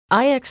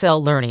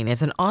IXL Learning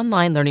is an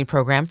online learning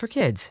program for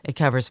kids. It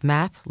covers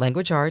math,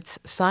 language arts,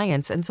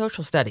 science, and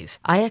social studies.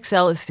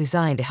 IXL is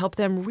designed to help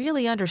them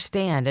really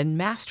understand and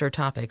master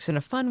topics in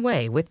a fun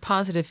way with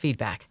positive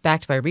feedback.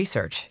 Backed by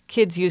research,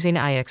 kids using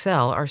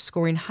IXL are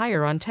scoring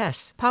higher on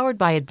tests, powered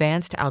by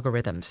advanced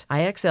algorithms.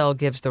 IXL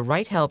gives the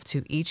right help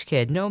to each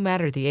kid no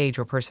matter the age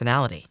or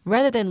personality.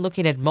 Rather than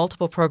looking at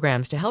multiple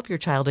programs to help your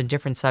child in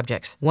different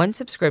subjects, one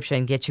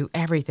subscription gets you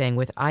everything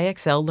with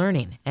IXL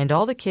Learning, and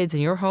all the kids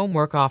in your home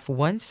work off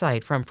one site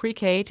from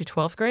pre-K to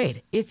 12th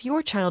grade. If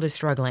your child is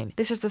struggling,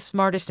 this is the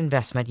smartest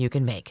investment you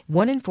can make.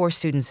 1 in 4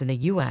 students in the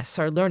U.S.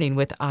 are learning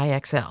with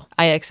IXL.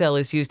 IXL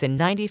is used in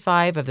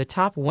 95 of the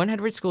top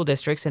 100 school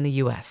districts in the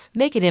U.S.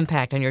 Make an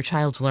impact on your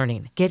child's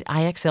learning. Get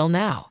IXL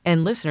now.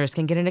 And listeners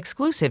can get an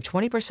exclusive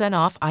 20%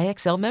 off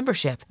IXL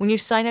membership when you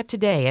sign up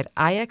today at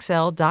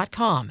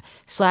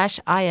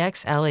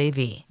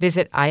IXL.com/IXLAV.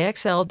 Visit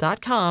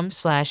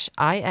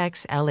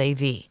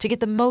IXL.com/IXLAV to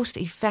get the most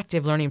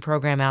effective learning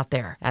program out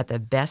there at the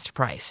best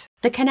price.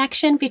 The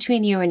connection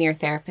between you and your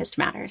therapist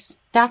matters.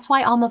 That's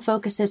why Alma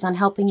focuses on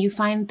helping you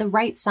find the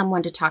right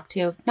someone to talk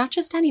to, not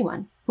just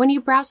anyone. When you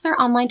browse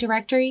their online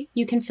directory,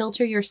 you can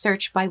filter your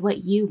search by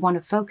what you want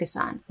to focus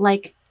on,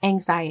 like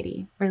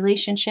anxiety,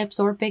 relationships,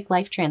 or big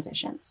life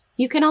transitions.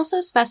 You can also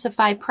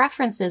specify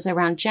preferences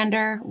around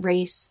gender,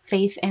 race,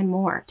 faith, and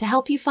more to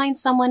help you find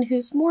someone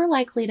who's more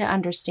likely to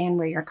understand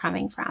where you're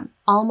coming from.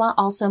 Alma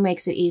also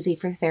makes it easy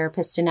for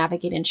therapists to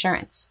navigate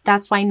insurance.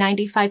 That's why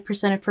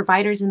 95% of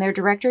providers in their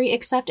directory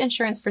accept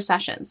insurance for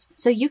sessions,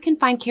 so you can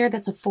find care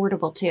that's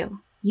affordable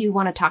too. You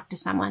want to talk to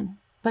someone,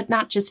 but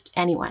not just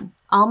anyone.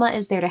 Alma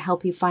is there to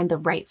help you find the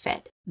right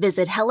fit.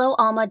 Visit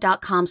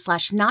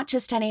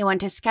helloalma.com/notjustanyone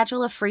to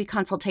schedule a free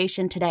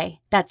consultation today.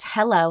 That's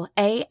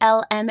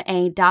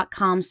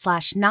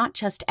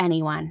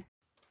helloalma.com/notjustanyone.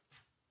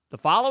 The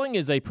following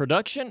is a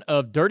production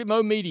of Dirty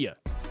Mo Media.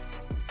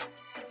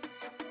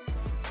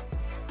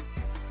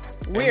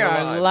 We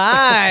are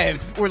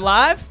live. We're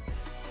live?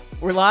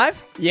 We're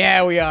live?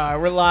 Yeah, we are.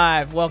 We're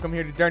live. Welcome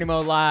here to Dirty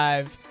Mo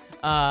Live.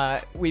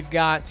 We've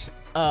got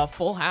a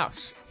full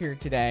house here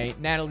today.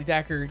 Natalie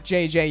Decker,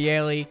 JJ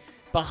Yeley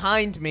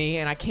behind me,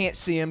 and I can't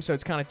see him, so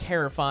it's kind of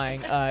terrifying.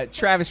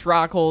 Travis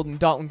Rockhold and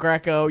Dalton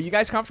Greco. You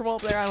guys comfortable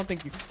up there? I don't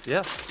think you...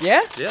 Yeah.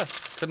 Yeah? Yeah.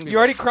 Couldn't be You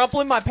already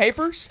crumpling my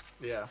papers?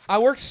 Yeah. I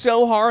worked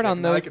so hard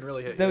on I could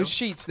really hit those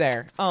you. sheets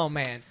there. Oh,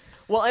 man.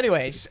 Well,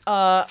 anyways,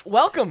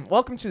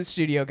 welcome to the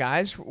studio,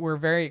 guys. We're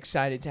very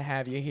excited to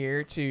have you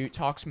here to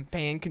talk some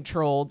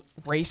fan-controlled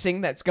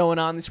racing that's going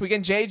on this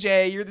weekend.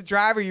 JJ, you're the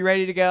driver. You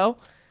ready to go?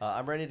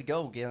 I'm ready to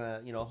go. Get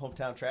a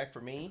hometown track for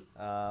me.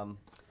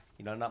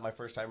 Not my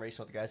first time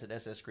racing with the guys at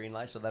SS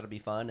Greenlight, so that'll be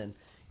fun. And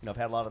I've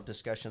had a lot of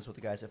discussions with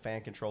the guys at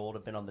Fan Controlled.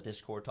 I've been on the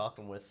Discord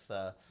talking with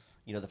the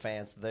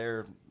fans.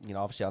 They're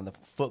obviously on the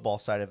football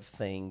side of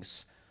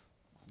things.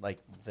 Like,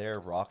 they're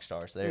rock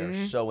stars. They're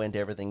so into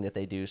everything that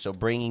they do. So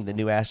bringing the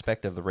new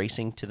aspect of the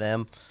racing to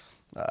them,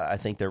 I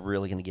think they're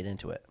really going to get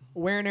into it.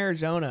 Where in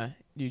Arizona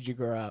did you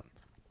grow up?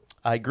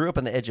 I grew up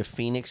on the edge of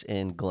Phoenix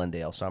and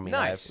Glendale. So, I mean,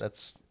 nice.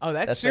 that's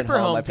super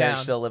home. hometown. My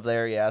parents still live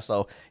there, yeah.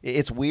 So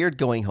it's weird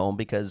going home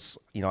because,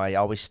 I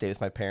always stay with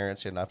my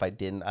parents, and if I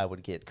didn't, I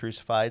would get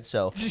crucified.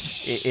 So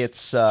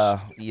it's,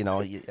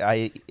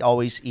 I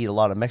always eat a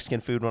lot of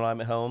Mexican food when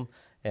I'm at home,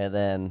 and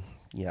then,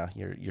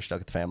 you're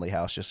stuck at the family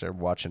house just there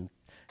watching,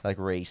 like,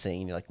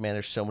 racing. You're like, man,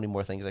 there's so many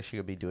more things I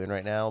should be doing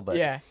right now, but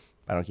I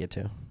don't get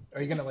to.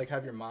 Are you going to,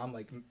 have your mom,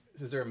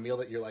 is there a meal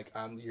that you're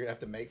you have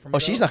to make for me? Oh,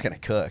 she's not going to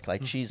cook.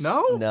 Like, she's...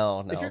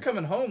 No. If you're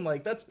coming home,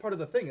 that's part of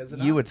the thing,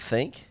 isn't it? You would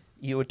think.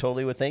 You would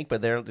totally think,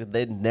 but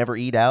they'd never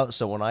eat out.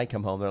 So when I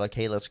come home, they're like,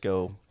 "Hey, let's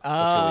go."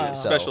 Eat. So,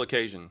 special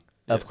occasion.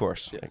 Of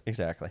course,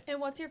 exactly. And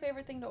what's your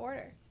favorite thing to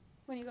order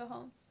when you go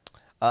home?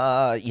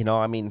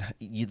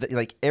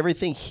 Like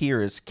everything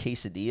here is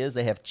quesadillas.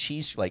 They have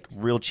cheese, like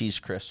real cheese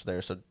crisps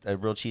there. So a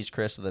real cheese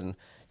crisp, then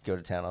go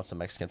to town on some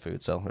Mexican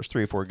food. So there's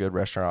 3 or 4 good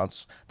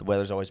restaurants. The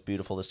weather's always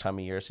beautiful this time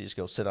of year, so you just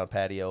go sit on a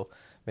patio,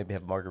 maybe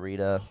have a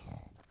margarita,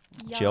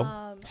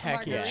 chill.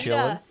 Heck yeah,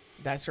 chilling.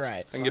 That's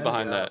right. I can get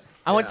behind that.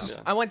 I went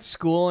to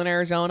school in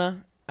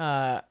Arizona,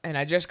 and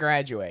I just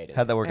graduated.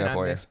 How'd that work out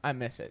for you? I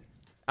miss it.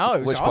 Oh, it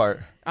was Which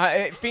awesome.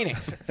 part?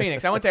 Phoenix.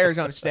 I went to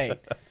Arizona State.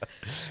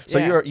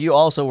 So you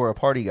also were a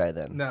party guy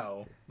then?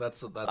 No,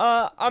 that's.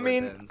 I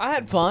mean, I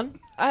had fun.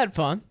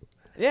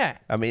 Yeah.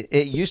 I mean,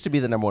 it used to be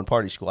the #1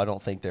 party school. I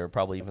don't think they're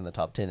probably even the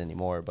top 10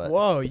 anymore. But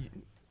whoa,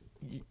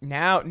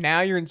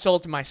 now you're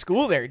insulting my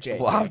school there, Jay.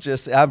 Well, I'm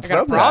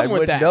from there. I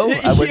would know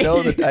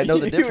that. I know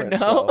the difference.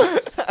 So.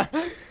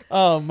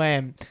 Oh,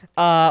 man.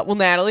 Well,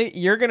 Natalie,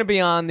 you're going to be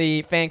on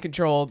the Fan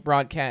Controlled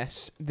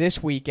broadcast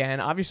this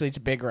weekend. Obviously, it's a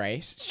big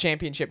race. It's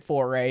Championship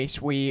 4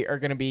 race. We are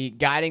going to be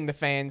guiding the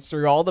fans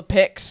through all the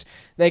picks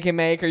they can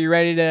make. Are you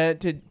ready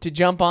to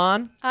jump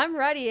on? I'm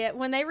ready.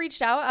 When they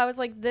reached out, I was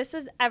like, this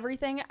is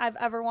everything I've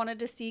ever wanted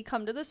to see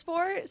come to the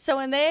sport. So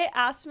when they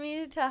asked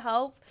me to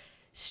help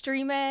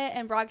stream it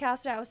and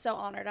broadcast it, I was so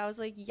honored. I was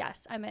like,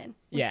 yes, I'm in.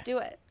 Let's do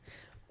it.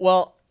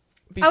 Well,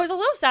 I was a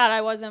little sad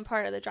I wasn't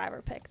part of the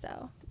driver pick,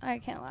 though. I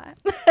can't lie.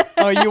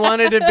 Oh, you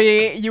wanted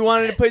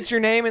to put your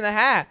name in the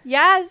hat.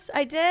 Yes,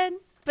 I did.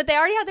 But they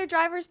already had their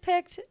drivers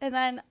picked. And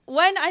then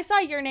when I saw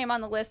your name on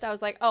the list, I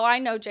was like, oh, I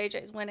know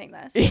JJ's winning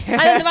this. Yeah.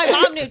 And my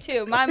mom knew,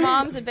 too. My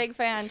mom's a big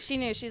fan. She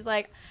knew. She's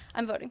like,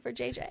 I'm voting for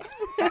JJ.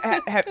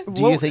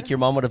 Do you think your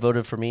mom would have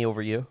voted for me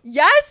over you?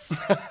 Yes.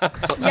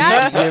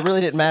 Yes. It really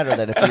didn't matter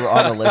that if you were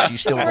on the list, you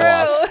still would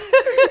have lost.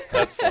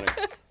 That's funny.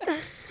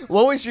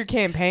 What was your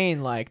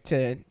campaign like?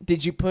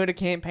 Did you put a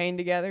campaign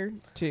together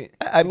to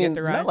get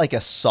the ride? Not like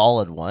a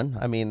solid one.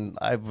 I mean,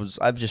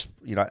 I've just,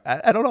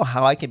 I don't know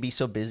how I can be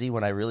so busy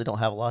when I really don't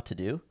have a lot to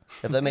do.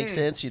 If that makes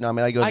sense, I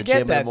go to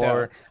the gym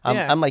more.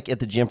 I'm like at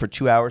the gym for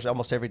 2 hours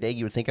almost every day.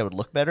 You would think I would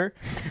look better.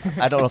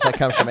 I don't know if that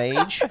comes from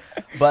age,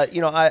 but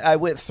I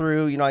went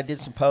through. I did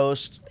some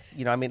posts.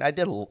 I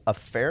did a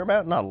fair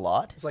amount, not a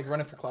lot. It's like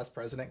running for class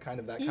president, kind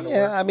of that kind of work.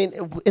 Yeah, I mean,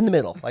 in the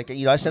middle. Like,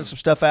 I sent some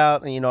stuff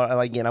out, and, I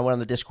went on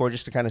the Discord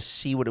just to kind of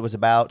see what it was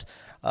about.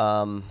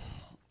 And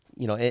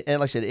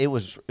like I said, it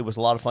was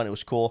a lot of fun. It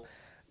was cool.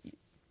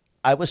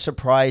 I was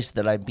surprised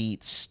that I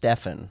beat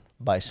Stefan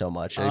by so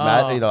much.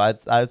 I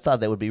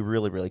thought that would be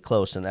really, really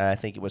close, and I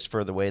think it was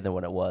further away than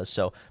what it was.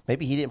 So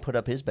maybe he didn't put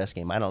up his best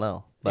game. I don't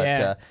know.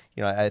 But,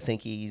 I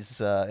think he's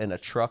in a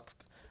truck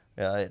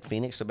at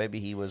Phoenix, so maybe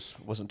he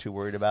wasn't too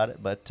worried about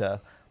it. But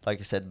like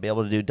I said, be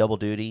able to do double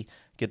duty,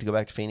 get to go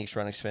back to Phoenix,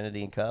 run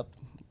Xfinity and Cup.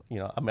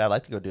 I'd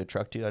like to go do a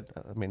truck too.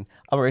 I'm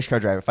a race car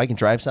driver. If I can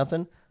drive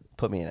something,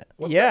 put me in it.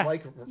 What's that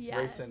like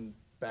racing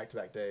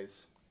back-to-back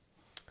days?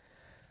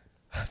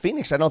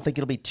 Phoenix, I don't think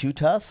it'll be too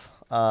tough.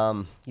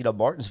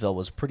 Martinsville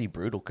was pretty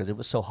brutal because it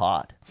was so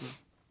hot.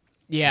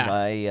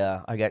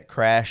 Yeah. I got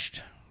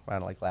crashed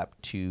around like lap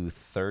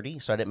 230,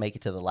 so I didn't make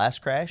it to the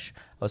last crash.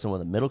 I was in one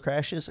of the middle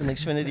crashes in the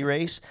Xfinity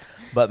race,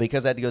 but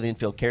because I had to go to the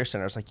infield care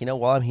center, I was like,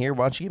 while I'm here,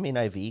 why don't you give me an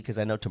IV, because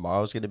I know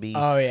tomorrow's going to be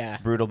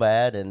brutal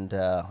bad, and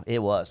it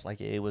was.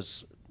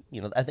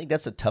 I think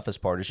that's the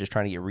toughest part is just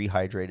trying to get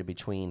rehydrated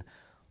between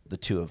the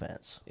two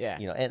events. Yeah.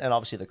 And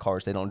obviously the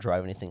cars, they don't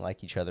drive anything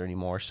like each other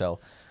anymore, so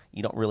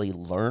you don't really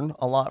learn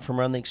a lot from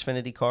running the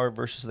Xfinity car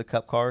versus the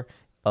Cup car,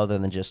 other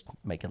than just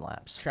making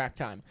laps. Track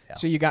time. Yeah.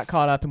 So you got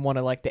caught up in one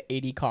of like the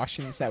 80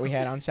 cautions that we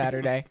had on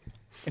Saturday?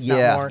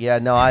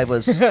 No, I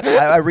was.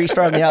 I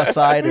restarted on the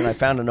outside, and I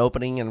found an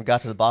opening and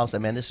got to the bottom.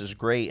 Said, "Man, this is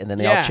great." And then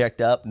they all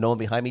checked up. No one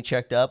behind me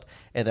checked up,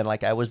 and then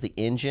I was the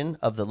engine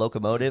of the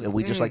locomotive, and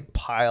we just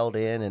piled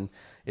in, and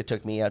it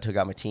took me out, took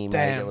out my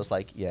teammate. It was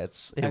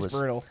it was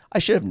brutal. I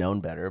should have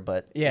known better,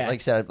 but like I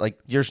said,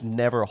 there's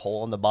never a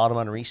hole in the bottom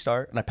on a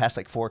restart, and I passed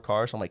 4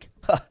 cars. I'm like,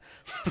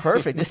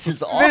 perfect. This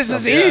is awesome. This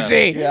is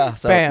easy. Yeah.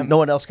 So Bam. no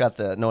one else got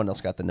the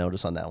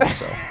notice on that one.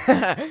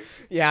 So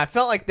yeah, I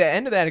felt like the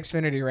end of that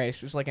Xfinity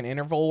race was like an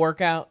interval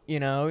workout.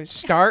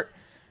 Start,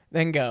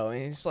 then go.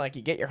 And it's like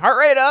you get your heart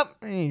rate up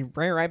and you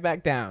bring it right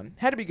back down.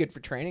 Had to be good for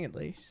training at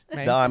least.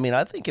 Maybe. No,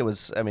 I think it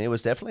was. It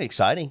was definitely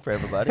exciting for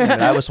everybody.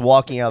 I was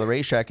walking out of the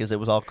racetrack as it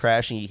was all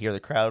crashing. You hear the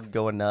crowd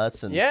going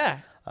nuts, and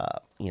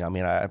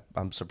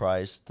I'm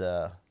surprised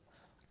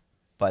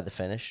by the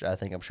finish. I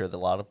think I'm sure that a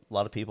lot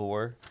of people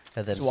were,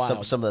 and then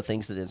some of the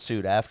things that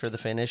ensued after the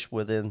finish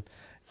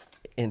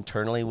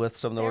internally with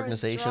some of the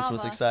organizations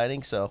was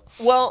exciting. So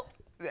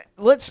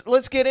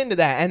let's get into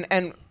that,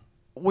 and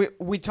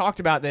we talked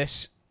about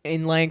this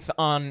in length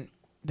on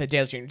the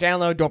Daily Junior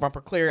Download, Door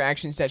Bumper Clear,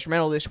 Actions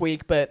Detrimental this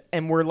week,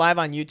 and we're live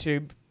on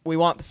YouTube. We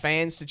want the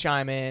fans to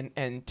chime in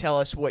and tell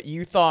us what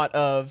you thought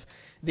of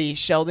the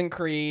Sheldon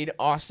Creed,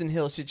 Austin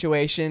Hill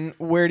situation.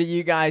 Where do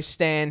you guys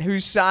stand?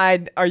 Whose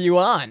side are you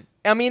on?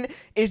 I mean,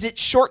 is it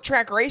short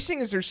track racing?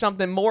 Is there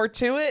something more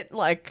to it?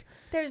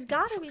 There's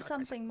got to be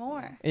something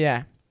more.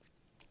 Yeah.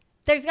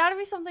 There's got to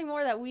be something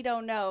more that we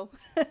don't know.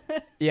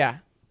 Yeah.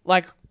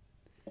 I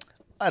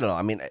don't know.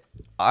 I mean,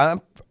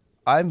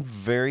 I'm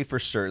very for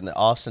certain that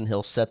Austin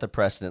Hill set the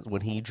precedent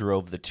when he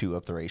drove the 2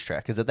 up the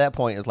racetrack. Because at that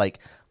point, it's like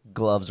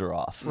gloves are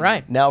off.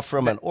 Right. Now,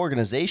 from an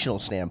organizational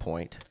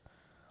standpoint,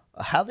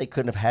 how they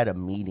couldn't have had a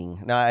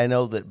meeting. Now, I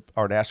know that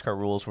our NASCAR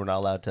rules were not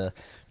allowed to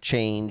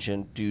change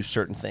and do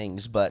certain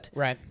things, but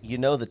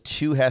the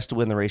 2 has to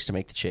win the race to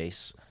make the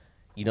chase.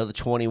 The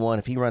 21,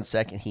 if he runs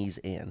second, he's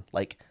in.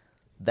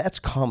 That's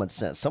common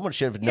sense. Someone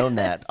should have known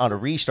that on a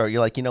restart.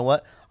 You're like, you know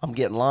what? I'm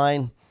getting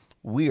line.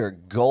 We are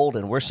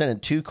golden. We're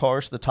sending 2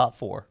 cars to the top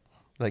 4.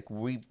 We're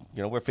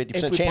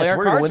 50% chance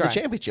we're going to win the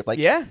championship.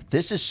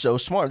 This is so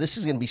smart. This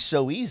is going to be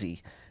so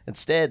easy.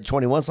 Instead,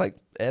 21's like,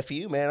 F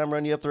you, man. I'm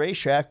running you up the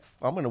racetrack.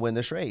 I'm going to win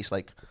this race.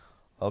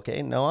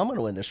 Okay, no, I'm going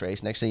to win this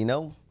race. Next thing you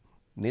know,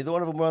 neither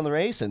one of them won the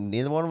race, and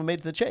neither one of them made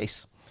it to the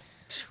chase.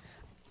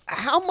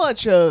 How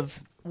much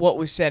of what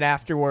was said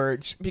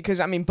afterwards, because,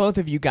 both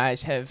of you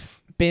guys have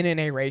been in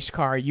a race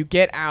car. You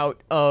get out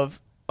of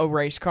a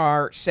race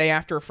car, say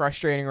after a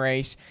frustrating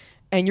race,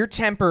 and your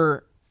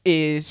temper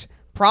is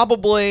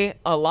probably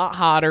a lot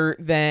hotter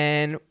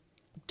than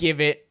give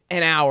it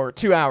an hour,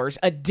 2 hours,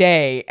 a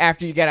day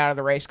after you get out of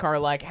the race car.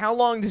 How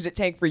long does it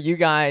take for you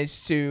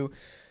guys to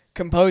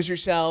compose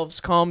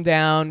yourselves, calm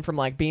down from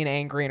being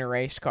angry in a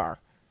race car?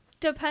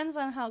 Depends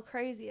on how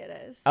crazy it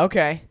is.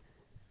 Okay.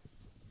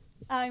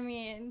 I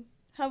mean,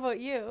 how about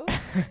you?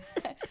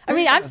 I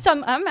mean,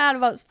 I'm mad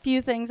about a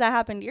few things that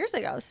happened years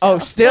ago. Still. Oh,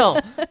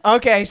 still?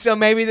 Okay, so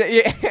maybe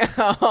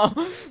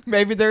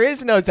maybe there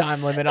is no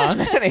time limit on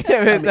any of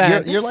it. I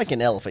mean, you're like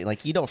an elephant.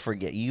 Like, you don't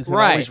forget. You can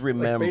always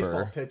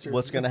remember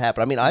what's going to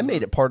happen. I mean, I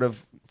made it part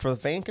of for the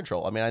fan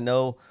control. I mean, I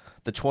know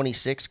the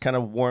 26 kind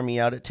of wore me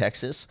out at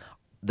Texas.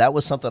 That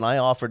was something I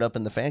offered up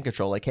in the fan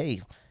control. Like,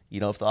 hey,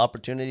 if the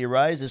opportunity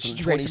arises and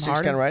the 26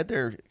 kind of right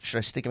there, should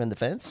I stick him in the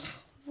fence?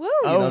 Woo.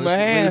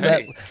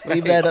 Man.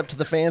 Leave that up to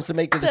the fans to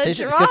make the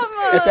decision. Because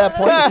at that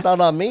point, it's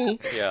not on me.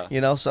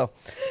 Yeah. So,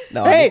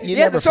 no. Hey, you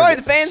never sorry,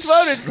 forget. the fans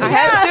voted. I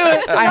had to do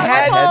it. I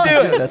had to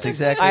do it. That's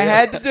exactly I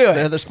had to do it.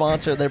 They're the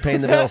sponsor. They're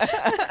paying the bills.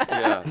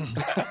 Yeah.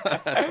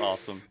 That's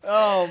awesome.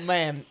 Oh,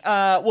 man.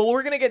 Well,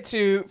 we're going to get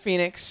to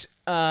Phoenix,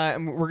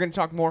 and we're going to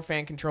talk more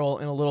fan control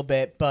in a little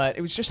bit, but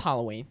it was just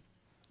Halloween,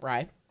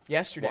 right?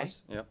 Yesterday.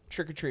 Yep.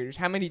 Trick-or-treaters.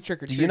 How many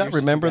trick-or-treaters Do you not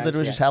remember did you that it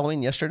was guys just get?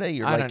 Halloween yesterday?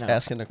 You're I like don't know.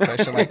 asking a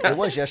question like it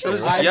was yesterday.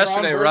 It was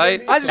yesterday,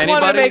 right? I just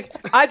wanted to Anybody?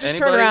 I just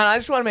turned Anybody? around. I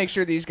just want to make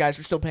sure these guys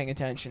were still paying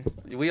attention.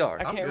 We are.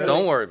 can't really-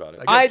 Don't worry about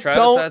it. I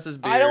Has his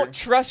beer. don't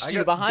trust I you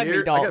got behind beer,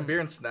 me, Dalton. I got beer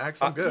and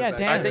snacks. I'm good. yeah, back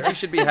damn. I think you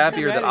should be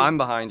happier that I'm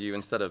behind you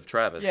instead of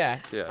Travis. Yeah.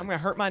 Yeah. I'm gonna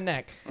hurt my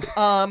neck.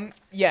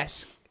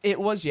 Yes, it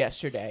was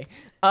yesterday.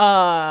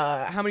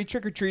 How many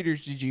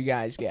trick-or-treaters did you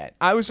guys get?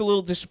 I was a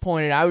little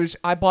disappointed.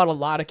 I bought a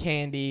lot of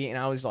candy, and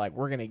I was like,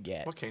 we're gonna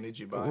get. What candy did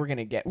you buy?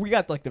 We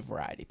got like the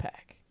variety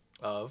pack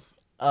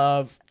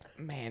Of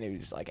man. It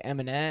was like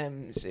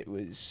M&Ms. It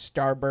was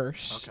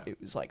Starburst. Okay.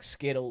 It was like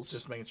Skittles.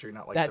 just making sure you're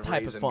not like that the type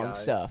of raisin fun guy.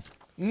 stuff.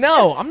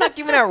 No, I'm not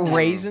giving out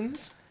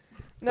raisins.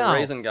 No. The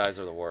raisin guys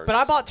are the worst. But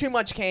I bought too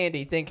much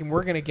candy thinking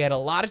we're going to get a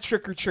lot of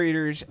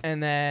trick-or-treaters,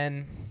 and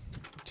then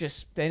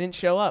they didn't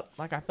show up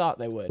like I thought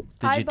they would.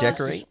 Did you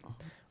decorate?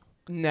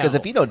 No. Because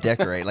if you don't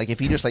decorate, like if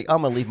you just like,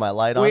 I'm gonna leave my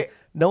light on,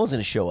 no one's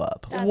gonna show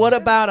up. What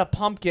about a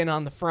pumpkin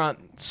on the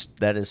front?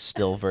 That is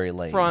still very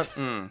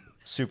lame.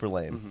 Super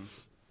lame. Mm-hmm.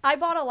 I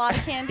bought a lot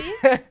of candy,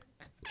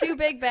 2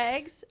 big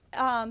bags,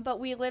 but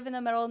we live in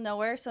the middle of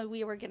nowhere, so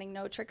we were getting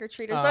no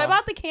trick-or-treaters. But I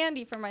bought the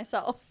candy for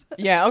myself.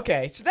 Yeah,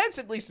 okay. So that's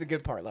at least the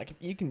good part. Like,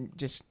 you can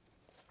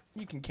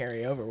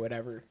carry over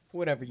whatever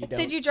you don't.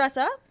 Did you dress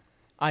up?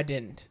 I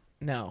didn't.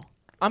 No.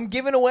 I'm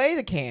giving away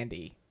the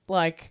candy.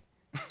 Like,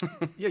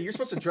 Yeah, you're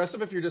supposed to dress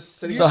up if you're just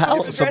sitting. So,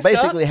 supposed to so dress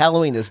basically,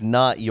 Halloween is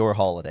not your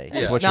holiday.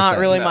 is it's what you're not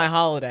saying. really No. my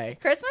holiday.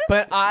 Christmas?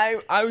 But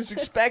I was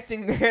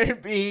expecting there to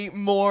be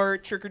more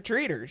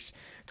trick-or-treaters.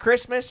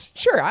 Christmas,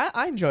 sure,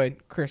 I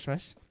enjoyed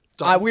Christmas.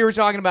 We were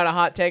talking about a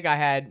hot take I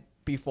had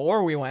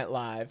before we went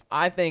live.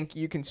 I think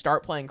you can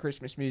start playing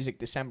Christmas music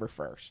December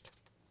 1st.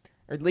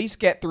 Or at least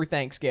get through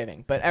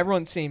Thanksgiving. But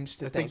everyone seems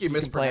to I think think you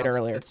can play it mispronounced.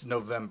 earlier. It's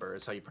November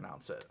is how you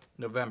pronounce it.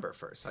 November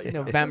 1st. How you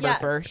pronounce it. November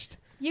Yes. 1st.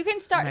 You can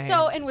start. Man.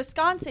 So in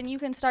Wisconsin, you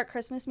can start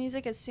Christmas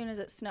music as soon as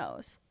it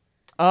snows.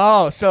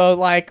 Oh, so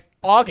like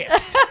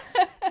August.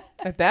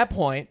 At that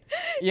point.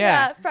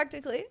 Yeah.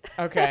 Practically.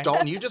 Okay.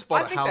 Dalton, you just I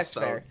bought a think house, that's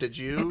though. fair. Did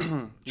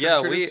you?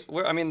 Yeah,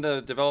 trick-or-treaters? I mean, the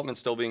development's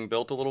still being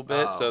built a little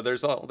bit, Oh. so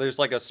there's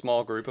like a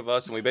small group of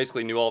us, and we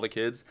basically knew all the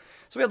kids.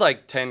 So we had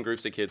like 10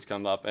 groups of kids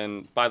come up,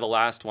 and by the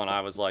last one,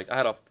 I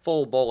had a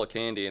full bowl of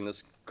candy, and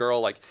this girl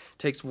like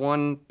takes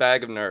one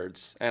bag of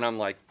nerds, and I'm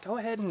like, go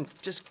ahead and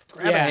just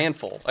grab a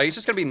handful. Like, it's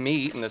just gonna be me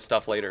eating this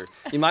stuff later.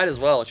 You might as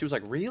well. And she was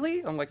like,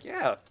 really? I'm like,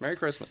 yeah. Merry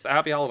Christmas,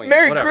 Happy Halloween,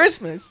 Merry whatever.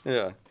 Christmas.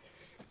 Yeah.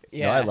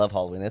 Yeah. No, I love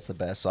Halloween. It's the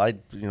best. So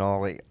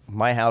like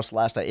my house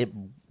last night, it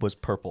was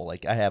purple.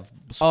 Like I have Oh,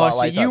 so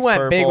spotlights. you that's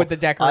went big purple. with the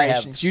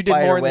decorations. I have You did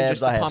spider more than webs. just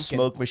the I have pumpkin.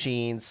 smoke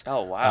machines.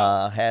 Oh,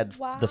 wow. Had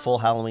Wow. the full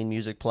Halloween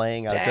music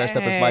playing. I dressed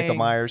up as Michael Dang.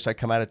 Myers, so I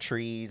come out of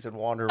trees and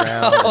wander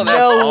around. Oh, And that's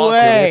No awesome.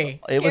 way.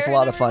 it was a Scaring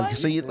lot of fun. everyone?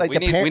 So you like We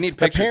the need the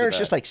pictures of parents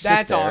that. just like sit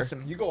That's there,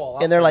 awesome. You go all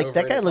out and they're for like, over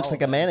that guy it looks all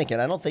like a day. mannequin.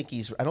 I don't think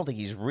he's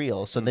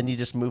real. So then you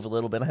just move a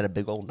little bit. I had a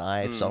big old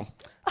knife, so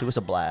it was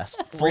a blast.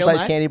 Full size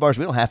knife? candy bars.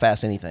 We don't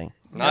half-ass anything.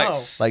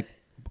 Nice. Like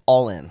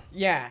all in.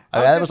 Yeah.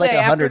 That was like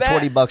after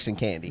 $120 in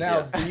candy.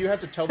 Now, do you have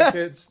to tell the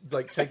kids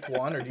like take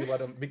one, or do you let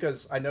them?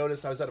 Because I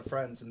noticed I was at a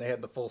friend's and they had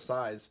the full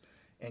size,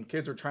 and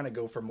kids were trying to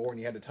go for more, and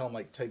you had to tell them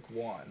like take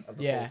one of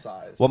the Yeah. full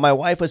size. Well, my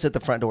wife was at the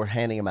front door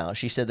handing them out.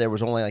 She said there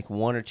was only like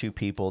 1 or 2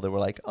 people that were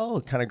like,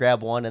 oh, kind of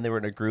grab one, and they were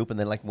in a group, and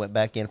then like went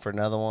back in for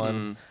another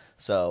one.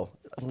 So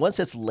once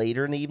it's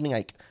later in the evening,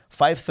 like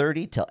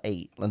 5:30 till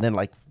 8, and then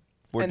like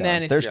we're And done.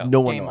 then it's There's no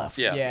one game left.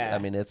 Yeah. Yeah. I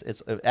mean, it's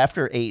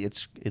after 8,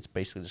 it's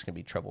basically just gonna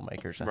be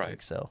troublemakers. I Right.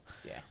 think so.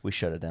 Yeah. We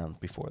shut it down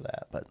before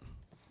that, but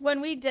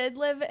When we did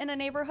live in a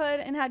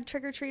neighborhood and had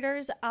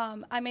trick-or-treaters,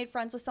 I made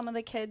friends with some of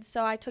the kids,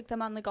 so I took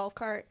them on the golf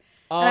cart.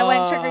 And I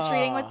went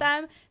trick-or-treating with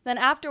them. Then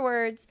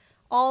afterwards,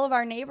 all of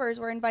our neighbors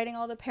were inviting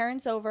all the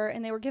parents over,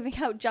 and they were giving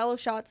out Jell-O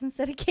shots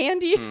instead of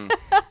candy.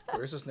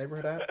 Where's this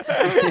neighborhood at?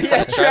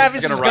 Yeah,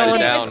 Travis is gonna write it going.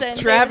 down.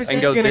 Davidson. Travis And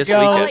is go going to this go.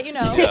 I'll weekend.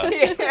 let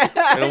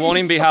you know. It won't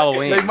even be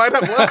Halloween. They might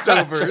have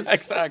leftovers.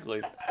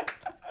 Exactly.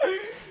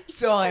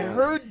 So I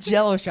heard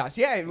Jello shots.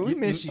 Yeah, we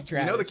missed you,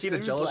 Travis. You know the key to It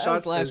was- Jello that was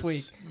shots last is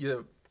week.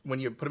 when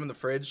you put them in the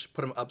fridge,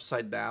 put them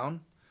upside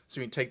down. So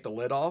when you take the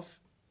lid off,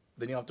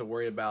 then you don't have to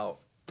worry about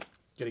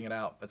getting it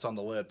out. It's on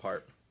the lid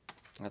part.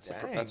 That's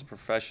a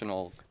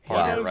professional He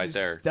partner knows right his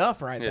there.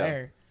 stuff right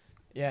there.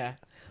 Yeah.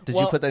 Did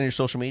you put that in your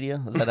social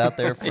media? Is that out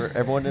there for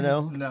everyone to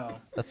know? No.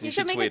 You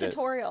should make a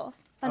tutorial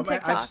on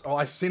TikTok.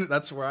 I've seen it.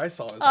 That's where I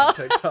saw it. On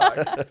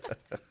TikTok.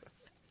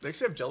 They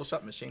actually have Jello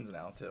shot machines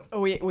now too. Oh,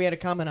 we had a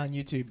comment on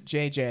YouTube.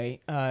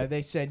 JJ,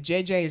 they said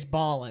JJ is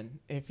ballin'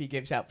 if he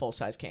gives out full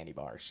size candy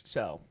bars.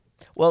 So,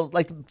 well,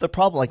 like the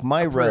problem, like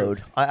my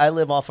road, I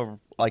live off of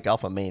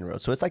a main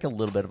road, so it's like a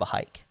little bit of a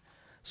hike.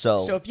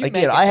 So if you again,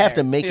 make it I have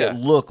there- to make it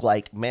look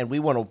like, man, we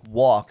want to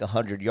walk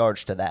 100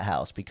 yards to that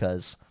house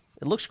because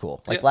it looks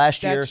cool. Like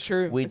last year, That's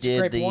true. we That's a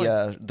did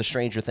great the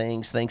Stranger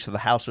Things thing, so the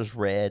house was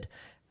red,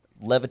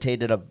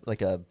 levitated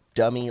a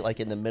dummy like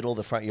in the middle of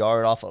the front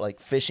yard off of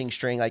like fishing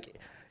string, like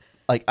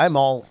I'm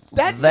all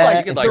That's that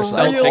like You could the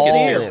sell real tickets to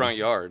deal. your front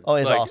yard. Oh,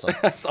 it's Like, awesome.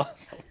 That's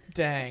awesome.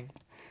 dang.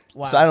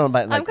 Wow. So I don't know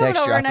about I'm coming next year.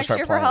 I over have to next start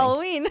year for planning.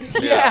 Halloween.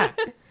 Yeah.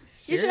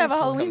 You should have a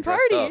Halloween Come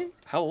dressed party. up.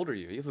 How old are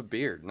you? You have a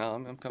beard. No,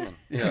 I'm coming.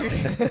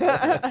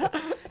 Yeah.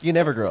 You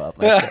never grow up.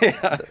 Like,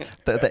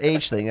 the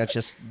age thing, that's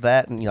just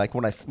that. And like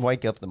when I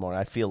wake up in the morning,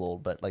 I feel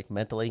old, but like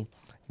mentally,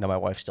 my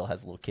wife still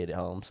has a little kid at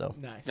home. So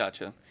Nice.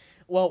 Gotcha.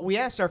 Well, we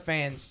asked our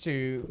fans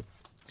to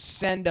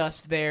send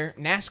us their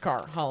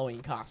NASCAR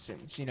Halloween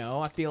costumes.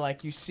 I feel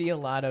like you see a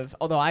lot of,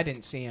 although I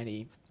didn't see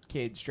any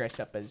kids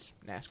dressed up as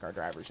NASCAR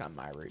drivers on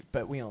my route,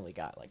 but we only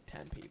got like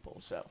 10 people.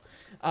 So,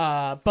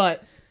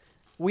 but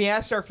we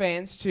asked our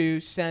fans to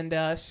send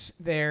us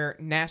their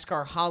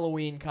NASCAR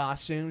Halloween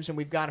costumes, and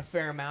we've got a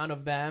fair amount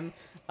of them.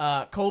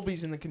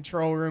 Colby's in the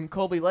control room.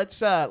 Colby, let's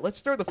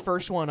throw the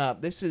first one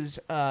up. This is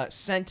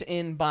sent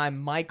in by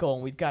Michael,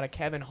 and we've got a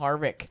Kevin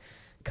Harvick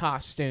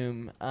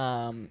costume,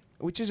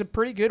 which is a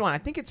pretty good one. I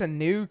think it's a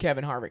new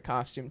Kevin Harvick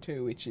costume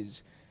too, which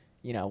is,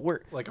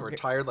 we're Like a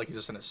retired, like he's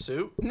just in a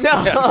suit.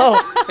 no,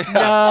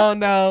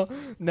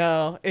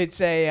 no.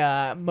 It's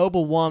a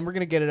Mobile One. We're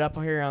gonna get it up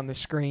here on the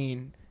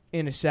screen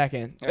in a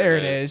second. There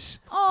it is.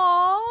 Aww.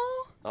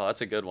 Oh,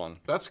 that's a good one.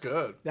 That's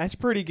good. That's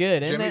pretty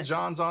good, isn't Jimmy it?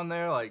 John's on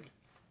there. Like,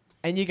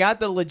 And you got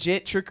the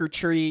legit trick or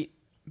treat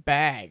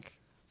bag.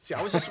 see,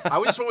 I was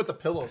went with the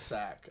pillow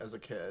sack as a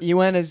kid. You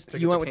went get with the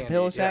the candy,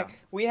 pillow sack. yeah.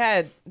 We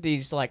had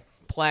these like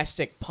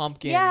plastic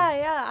pumpkin.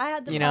 Yeah, I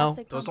had the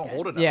plastic Those don't pumpkin.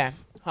 hold enough. Yeah.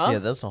 Huh? yeah,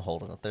 those don't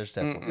hold enough. There's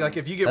definitely Like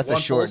if you get that's one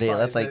a short full deal.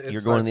 That's size, like it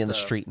you're going in the starts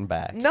to- street and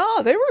back.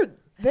 No, they were.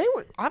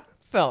 I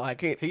felt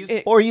like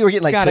it. Or you were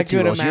getting like got a Tootsie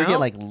good Rolls. You were getting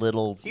amount. like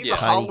little He's tiny a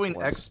Halloween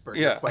ones. expert.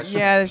 Yeah. Question.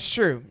 Yeah, that's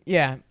true.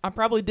 Yeah, I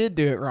probably did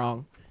do it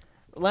wrong.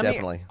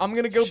 Definitely. I'm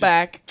gonna go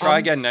back. Try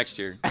again next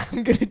year.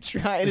 I'm gonna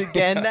try it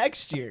again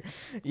next year.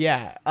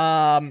 Yeah.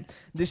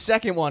 The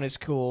second one is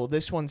cool.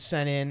 This one's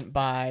sent in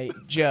by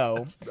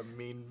Joe. The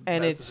mean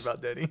And message it's-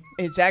 about Denny.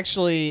 It's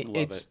actually Love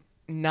it's it.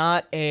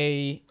 not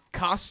a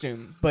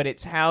costume, but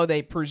it's how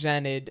they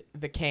presented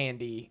the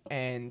candy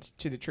and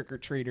to the trick or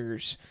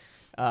treaters.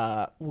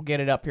 We'll get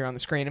it up here on the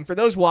screen. And for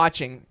those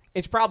watching,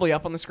 it's probably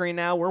up on the screen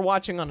now. We're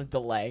watching on a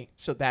delay,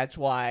 so that's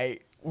why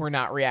we're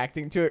not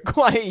reacting to it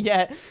quite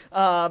yet.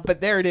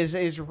 But there it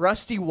is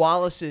Rusty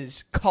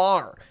Wallace's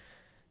car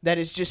that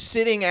is just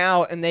sitting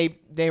out, and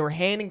they were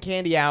handing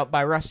candy out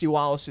by Rusty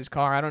Wallace's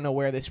car. I don't know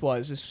where this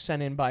was. This was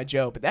sent in by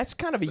Joe, but that's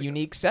kind of a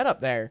unique setup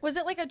there. Was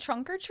it like a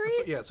trunk or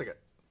treat? Yeah, it's like a.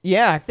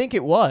 Yeah, I think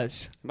it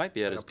was. Might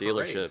be at his a parade.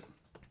 dealership.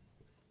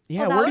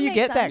 Yeah, Oh, that where would do you make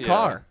get that sense.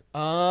 car?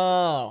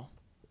 Oh,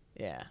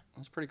 yeah.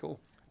 That's pretty cool.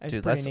 That's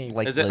Dude, pretty that's neat.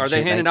 like Is it- are legit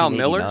they handing out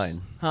Millers?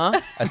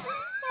 1989.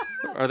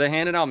 Huh? Are they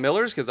handing out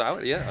Millers? Because I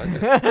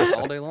would,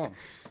 all day long.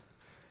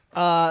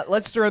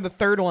 Let's throw the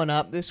third one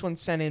up. This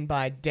one's sent in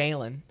by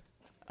Dalen.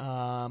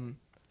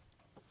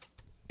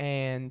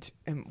 And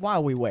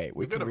while we wait,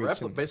 we We've got can a read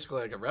replica, some.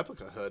 basically like a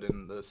replica hood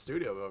in the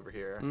studio over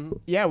here.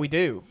 Yeah, we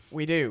do.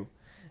 We do.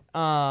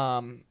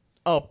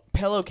 Oh,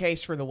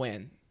 pillowcase for the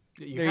win.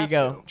 There you have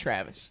go, to.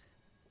 Travis.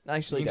 You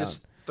Nicely can done.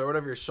 just throw it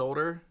over your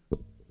shoulder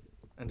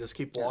and just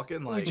keep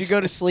walking. Like Did you go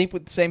to sleep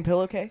with the same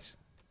pillowcase?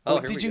 Oh,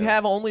 Or here did we you go.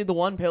 have only the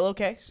one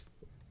pillowcase?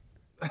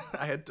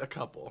 I had a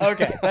couple.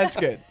 Okay, that's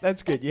good.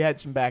 That's good. You had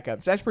some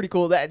backups. That's pretty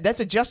cool. That's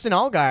a Justin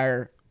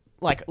Allgaier,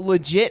 like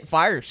legit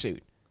fire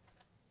suit.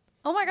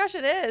 Oh my gosh,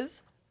 it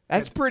is.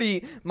 That's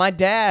pretty. My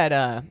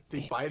dad.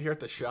 Did you buy it here at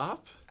the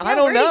shop? I Yeah,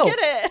 don't where'd know. you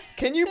get it?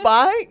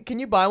 Can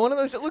you buy one of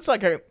those? It looks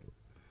like a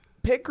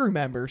pit crew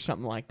member or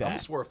something like I that.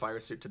 almost wore a fire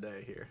suit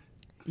today here.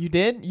 You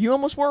did? You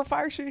almost wore a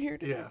fire suit here?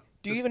 today? Yeah.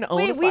 Do you Just- even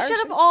own a Wait, fire we should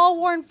suit? have all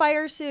worn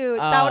fire suits.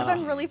 That would have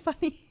been really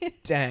funny.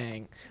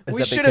 Dang. Is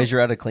we that should because have.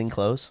 you're out of clean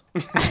clothes?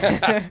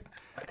 I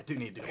do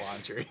need to do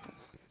laundry.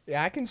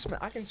 Yeah, I can smell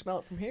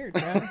it from here,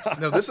 Travis.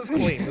 No, this is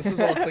clean. This is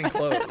all clean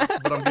clothes,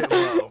 but I'm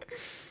getting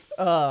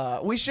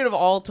low. We should have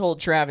all told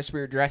Travis we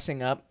were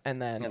dressing up,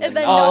 and then, And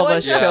then all no of one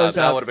us shows shows up.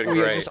 That up. would've been We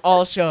great. just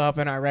all show up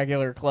in our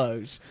regular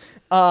clothes.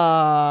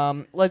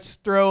 Let's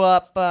throw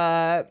up.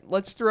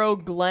 Let's throw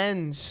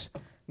Glenn's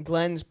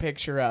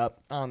picture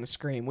up on the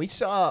screen. We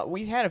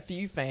had a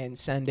few fans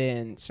send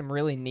in some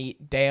really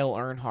neat Dale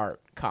Earnhardt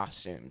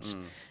costumes,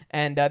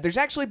 and there's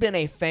actually been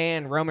a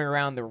fan roaming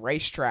around the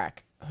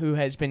racetrack who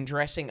has been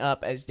dressing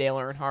up as Dale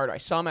Earnhardt. I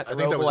saw him at the I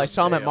think that Roval. was I just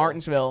saw him at Dale.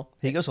 Martinsville.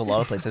 He goes to a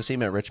lot of places. I've seen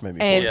him at Richmond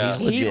before. And Yeah.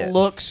 He's he legit.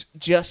 looks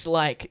just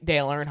like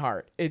Dale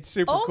Earnhardt. It's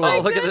super Oh cool. my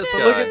look at this goodness.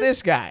 guy. Look at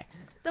this guy.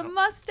 The I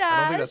mustache.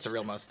 don't think that's a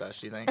real mustache.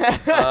 Do you think?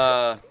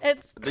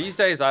 It's These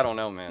days, I don't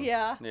know, man.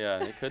 Yeah.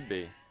 Yeah, it could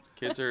be.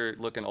 Kids are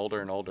looking older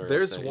and older.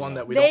 There's as they, one you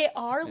know. that we they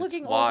don't. are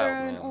looking wild, older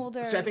and man.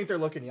 older. See, I think they're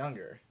looking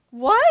younger.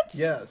 What?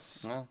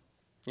 Yes. Well,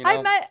 you know,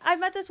 I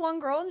met this one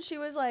girl and she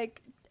was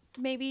like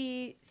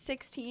maybe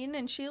 16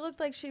 and she looked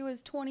like she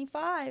was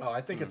 25. Oh,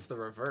 I think it's the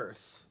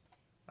reverse.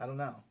 I don't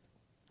know.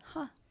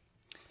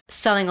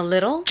 Selling a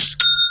little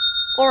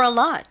or a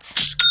lot?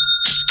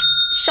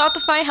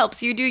 Shopify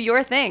helps you do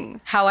your thing,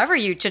 however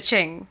you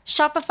cha-ching.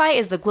 Shopify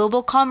is the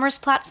global commerce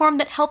platform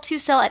that helps you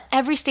sell at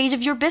every stage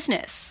of your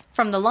business.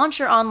 From the launch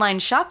your online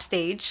shop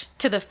stage,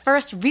 to the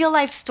first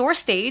real-life store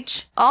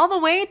stage, all the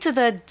way to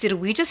the did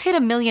we just hit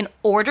 1 million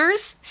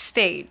orders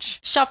stage.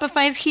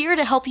 Shopify's here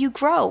to help you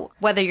grow.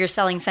 Whether you're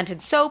selling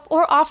scented soap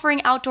or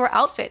offering outdoor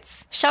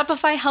outfits,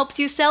 Shopify helps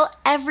you sell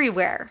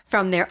everywhere.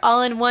 From their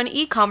all-in-one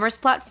e-commerce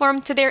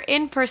platform to their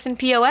in-person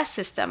POS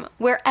system,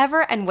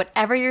 wherever and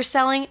whatever you're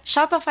selling,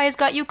 Shopify's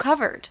got you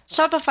covered.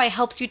 Shopify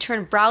helps you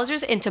turn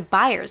browsers into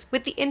buyers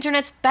with the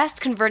internet's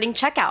best converting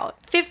checkout.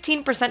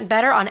 15%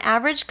 better on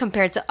average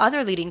compared to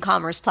other leading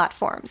commerce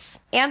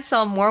platforms. And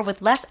sell more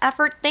with less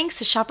effort thanks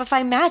to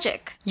Shopify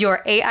Magic,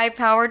 your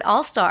AI-powered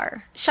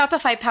all-star.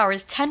 Shopify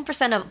powers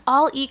 10% of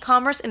all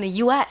e-commerce in the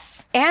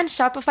US. And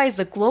Shopify is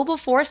the global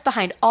force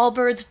behind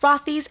Allbirds,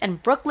 Rothy's,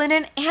 and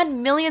Brooklinen,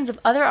 and millions of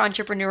other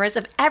entrepreneurs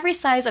of every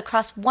size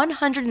across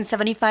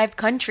 175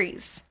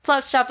 countries.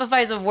 Plus,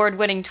 Shopify's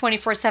award-winning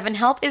 24/7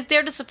 help is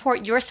there to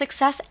support your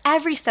success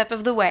every step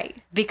of the way.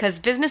 Because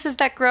businesses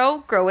that grow,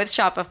 grow with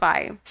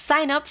Shopify.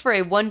 Sign up for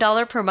a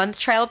 $1 per month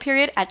trial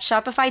period at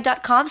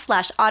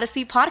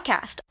shopify.com/Odyssey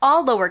Podcast,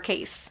 all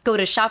lowercase. Go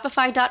to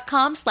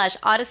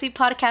shopify.com/Odyssey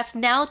Podcast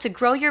now to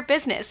grow your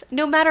business,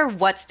 no matter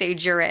what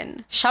stage you're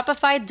in.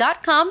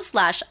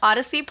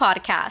 Shopify.com/Odyssey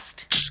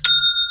Podcast.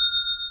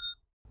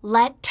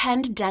 Let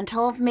Tend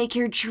Dental make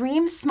your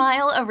dream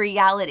smile a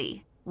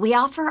reality. We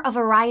offer a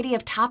variety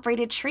of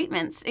top-rated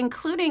treatments,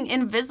 including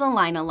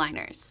Invisalign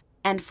aligners.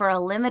 And for a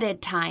limited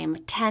time,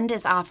 Tend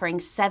is offering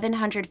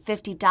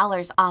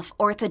 $750 off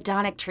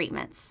orthodontic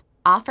treatments.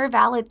 Offer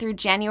valid through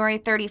January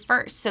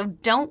 31st, so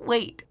don't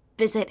wait.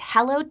 Visit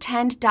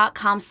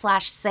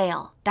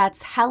hellotend.com/sale.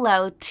 That's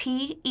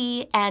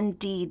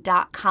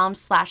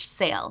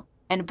hellotend.com/sale.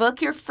 And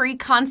book your free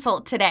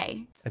consult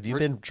today. Have you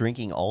been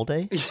drinking all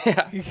day?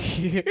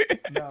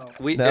 No.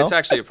 No? It's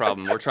actually a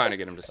problem. We're trying to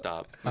get him to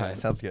stop. All right,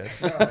 sounds good.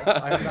 No,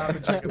 I have not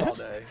been drinking all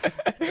day.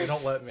 They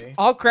don't let me.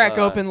 I'll crack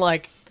open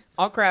like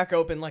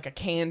a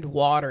canned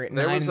water at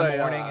There 9 was in the a,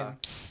 morning and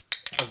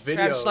A video.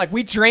 Travis is like,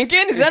 "We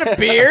drinking? Is that a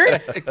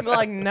beer?" I'm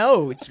like,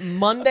 "No, it's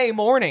Monday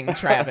morning,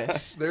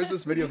 Travis." There's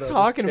this video that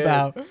talking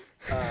about?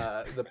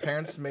 The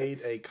parents made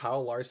a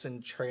Kyle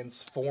Larson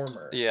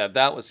transformer. Yeah,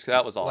 that was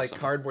awesome. Like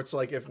cardboard. So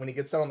like if when he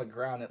gets down on the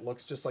ground, it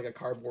looks just like a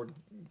cardboard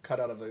cut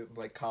out of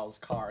Kyle's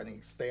car, and he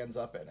stands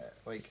up in it.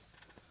 Like,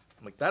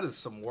 I'm like, that is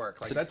some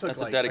work. Like that took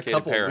That's a like a dedicated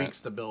couple parent.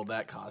 weeks to build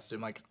that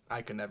costume. Like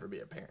I could never be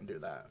a parent and do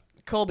that.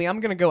 Colby, I'm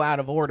gonna go out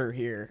of order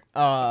here.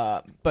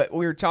 But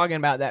we were talking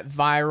about that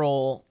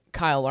viral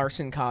Kyle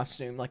Larson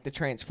costume, like the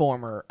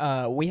Transformer.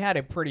 We had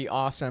a pretty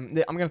awesome.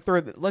 I'm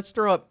gonna let's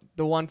throw up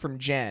the one from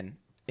Jen.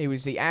 It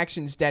was the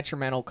Actions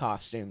Detrimental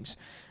costumes.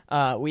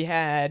 We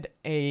had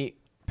a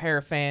pair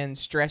of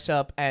fans dress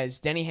up as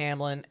Denny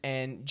Hamlin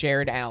and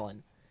Jared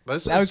Allen.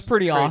 That was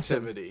pretty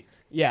awesome. creativity.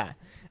 Yeah.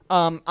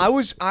 I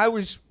was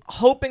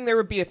hoping there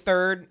would be a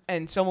third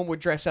and someone would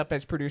dress up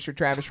as producer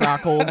Travis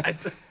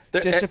Rockhold.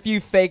 Just a few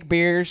fake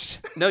beers.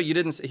 No, you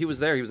didn't. He was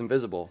there. He was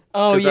invisible.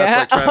 Oh 'Cause yeah.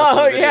 That's like Travis in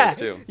the videos, yeah.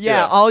 Too.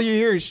 Yeah. All you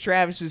hear is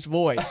Travis's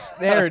voice.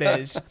 There it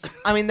is.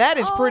 I mean, that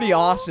is pretty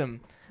awesome.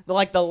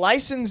 Like the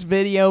licensed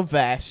video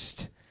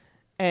vest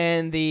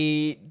and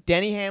the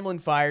Denny Hamlin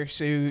fire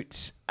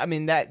suits. I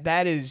mean,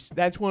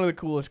 that's one of the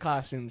coolest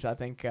costumes I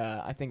think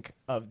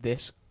of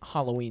this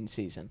Halloween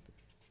season.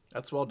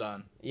 That's well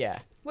done. Yeah.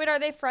 Wait, are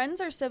they friends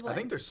or siblings? I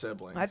think they're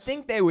siblings. I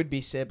think they would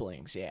be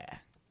siblings. Yeah.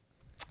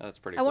 That's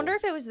pretty. I wonder cool.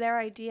 if it was their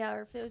idea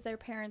or if it was their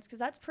parents, because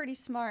that's pretty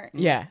smart.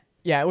 Yeah.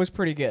 Yeah, it was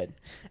pretty good.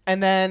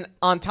 And then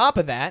on top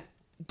of that,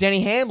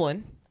 Denny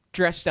Hamlin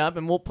dressed up,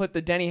 and we'll put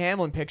the Denny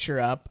Hamlin picture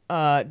up.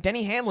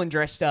 Denny Hamlin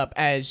dressed up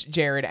as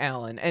Jared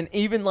Allen. And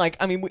even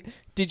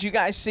did you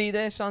guys see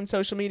this on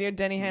social media,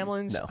 Denny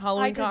Hamlin's No.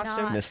 Halloween I did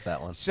costume? not. Missed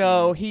that one.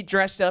 So he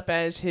dressed up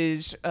as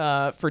his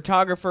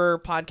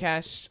photographer,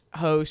 podcast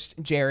host,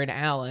 Jared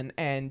Allen,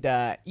 and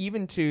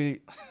even to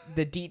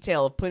the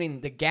detail of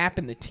putting the gap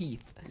in the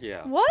teeth.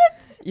 Yeah. What?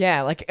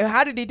 Yeah, like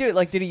how did he do it?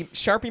 Like, did he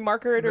Sharpie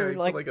marker it, or Maybe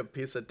like a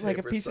piece of tape, like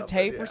a piece of something,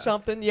 tape yeah. or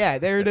something? Yeah,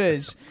 there it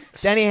is.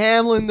 Denny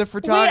Hamlin, the Wait,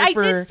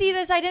 photographer. I did see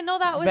this. I didn't know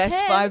that was Vest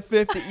him.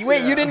 550.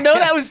 Wait, you didn't know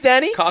that was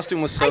Denny?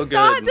 Costume was so I good.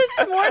 saw it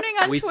this morning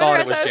on We Twitter thought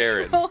it as was I was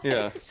Jared. scrolling.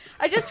 Yeah.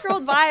 I just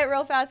scrolled by it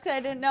real fast because I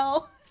didn't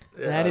know.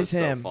 Yeah, That is So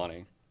him.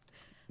 funny.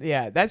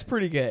 Yeah, that's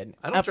pretty good.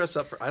 I don't dress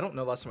up for. I don't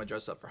know last time I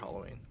dressed up for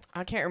Halloween.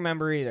 I can't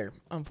remember either,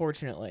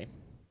 unfortunately.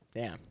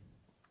 Yeah.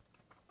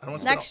 I don't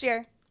want to Next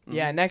year.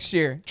 Yeah, next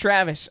year.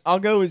 Travis, I'll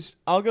go as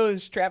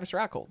Travis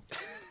Rockhold.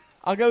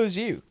 I'll go as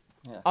you.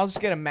 Yeah. I'll just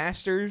get a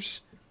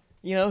Masters,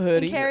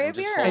 hoodie. And carry a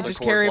Just beer. hold and the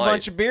just Coors carry a Light.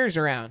 bunch of beers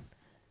around.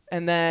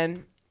 And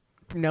then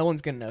no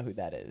one's going to know who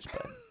that is,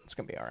 but it's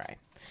going to be all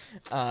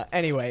right.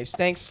 Anyways,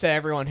 thanks to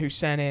everyone who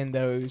sent in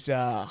those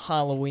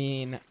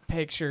Halloween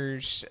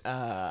pictures.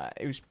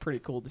 It was pretty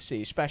cool to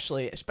see,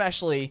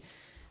 especially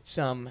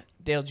some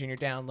Dale Jr.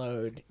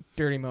 Download,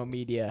 Dirty Mo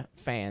Media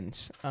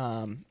fans.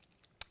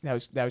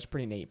 That was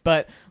pretty neat.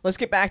 But let's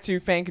get back to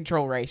fan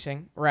control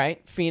racing,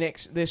 right?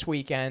 Phoenix this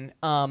weekend.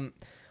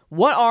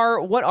 What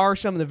are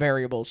some of the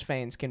variables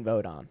fans can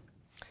vote on?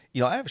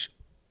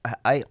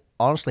 I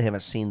honestly haven't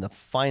seen the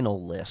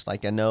final list.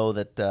 Like, I know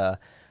that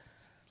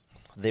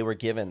they were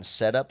given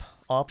setup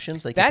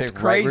options. They That's could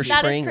pick right rear crazy.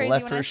 That is spring, crazy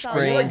left when I rear saw Are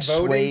you spring, like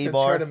voting sway to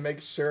bar. try to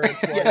make sure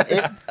it's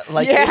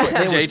like It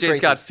was JJ's crazy.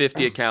 got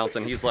 50 accounts,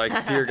 and he's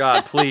like, "Dear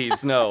God,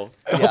 please, no.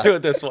 Yeah. We'll do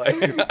it this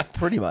way."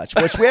 Pretty much.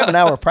 Which we have an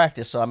hour of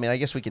practice, so I mean, I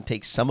guess we can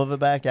take some of it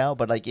back out.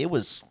 But like, it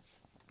was,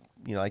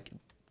 like,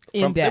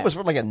 In depth. it was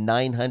from like a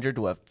 900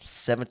 to a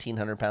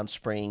 1,700 pound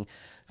spring,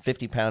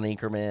 50-pound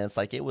increments.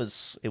 Like, it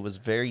was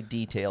very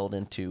detailed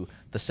into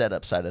the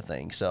setup side of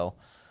things. So.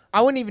 I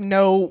wouldn't even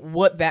know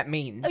what that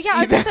means. Yeah, I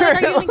was gonna say, like, are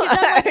you gonna give them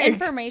like Like-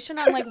 information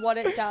on like what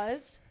it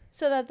does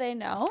so that they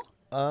know?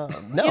 No,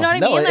 You know what I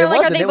no, mean? it They're like, are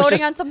wasn't. they It was voting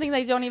just- on something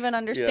they don't even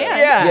understand?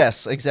 Yeah.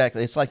 Yes,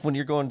 exactly. It's like when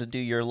you're going to do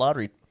your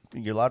lottery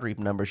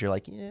numbers. You're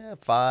like, 5.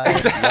 That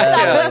was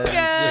 11. good.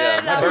 Yeah,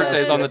 my That was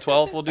birthday's good. on the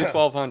 12th. We'll do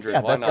 1,200.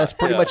 Yeah, Why not? that's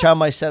pretty much how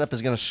my setup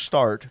is going to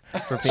start.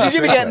 For She's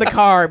gonna get in the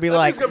car and be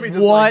like, gonna be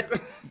just "What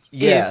like-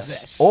 Yes.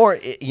 is this?" Or,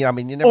 you never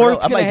Or know.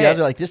 it's I might gonna get out hit.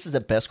 there like, this is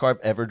the best car I've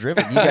ever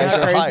driven. You guys How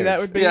are crazy hired. that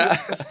would be. Yeah.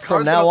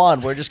 From now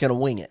on, we're just going to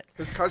wing it.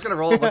 His car's gonna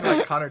roll up looking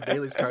like Connor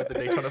Daly's car at the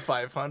Daytona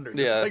 500.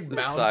 Yeah, Just, like, it's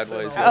mounts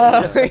sideways. and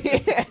all.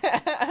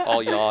 Yeah.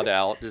 all yawed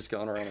out, just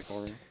going around the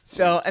corner.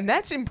 So, and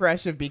that's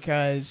impressive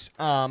because,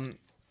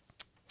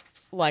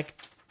 like,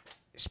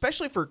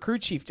 especially for a crew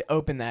chief to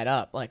open that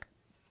up, like,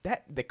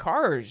 that the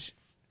car's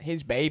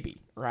his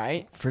baby,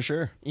 right? For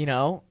sure.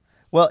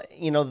 Well,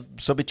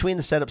 So between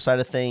the setup side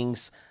of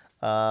things,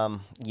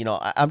 I'm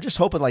just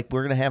hoping like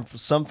we're gonna have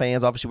some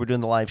fans. Obviously, we're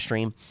doing the live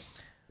stream.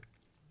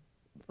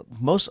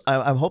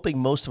 I'm hoping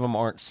most of them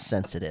aren't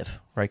sensitive,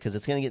 right? Because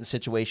it's gonna get in a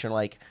situation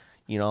like,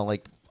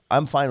 like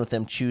I'm fine with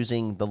them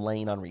choosing the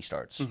lane on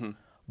restarts, Mm-hmm.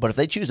 but if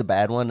they choose a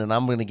bad one and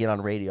I'm gonna get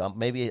on radio,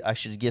 maybe I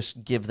should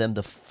just give them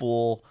the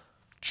full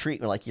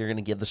treatment like you're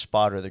gonna give the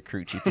spotter or the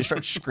crew chief. Just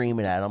start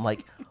screaming at them like,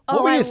 "What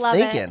Oh, were I you love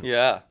it. thinking?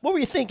 Yeah. What were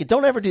you thinking?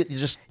 Don't ever do you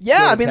just yeah,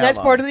 go to I mean, town that's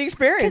on part them." of the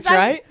experience, 'Cause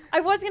right?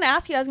 I was gonna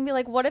ask you. I was gonna be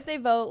like, what if they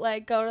vote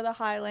like go to the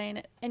high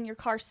lane and your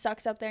car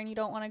sucks up there and you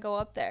don't want to go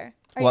up there?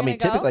 Are Well, I you mean, gonna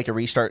go? typically like a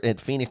restart at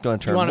Phoenix going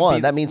turn wanna one,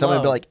 be that means I'm going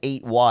to be low. like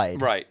 8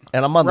 wide. Right.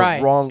 And I'm on Right.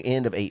 the wrong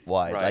end of 8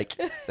 wide. Right.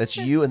 Like, that's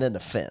you and then the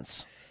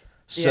fence.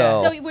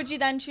 Yeah. So would you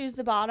then choose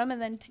the bottom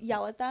and then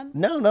yell at them?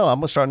 No, I'm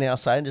going to start on the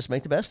outside and just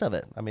make the best of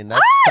it. I mean, I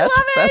that's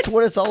love that's it!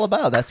 what it's all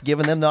about. That's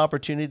giving them the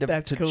opportunity to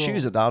That's cool.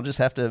 choose it. I'll just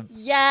have to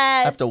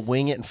Yes.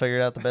 wing it and figure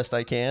it out the best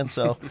I can.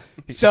 So,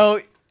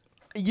 So,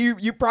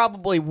 you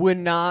probably would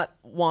not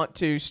want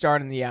to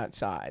start on the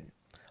outside.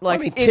 Like,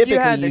 I mean, if you typically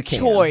had the you can.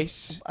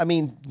 choice, I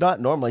mean,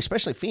 not normally,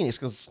 especially Phoenix,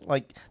 because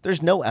like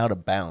there's no out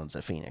of bounds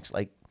at Phoenix.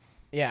 Like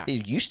yeah.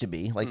 it used to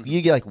be. Like you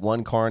get like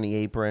one car in the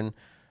apron.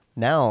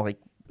 Now, like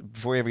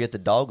before you ever get the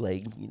dog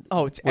leg,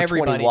 Oh, it's we're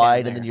everybody 20 down wide,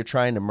 and there. then you're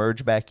trying to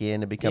merge back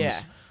in. It becomes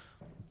Yeah.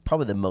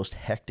 probably the most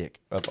hectic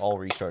of all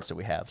restarts that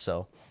we have.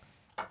 So,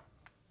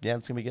 yeah,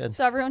 it's gonna be good.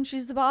 So everyone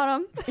choose the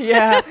bottom.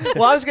 Yeah.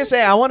 Well, I was gonna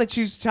say I want to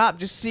choose top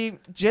just to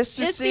Just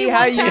see see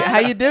how one you time. how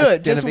you do it. gonna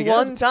Just be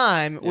one good.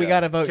 time we Yeah.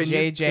 gotta vote Can you-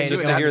 JJ can you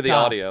Just go to on hear the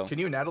top. audio. Can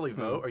you and Natalie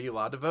vote? Are you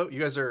allowed to vote? You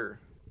guys are.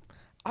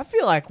 I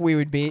feel like we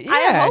would be. Yeah,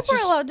 I hope it's we're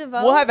just- allowed to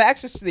vote. We'll have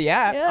access to the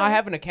app. Yeah. I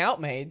have an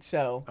account made,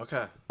 so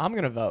Okay. I'm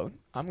gonna vote.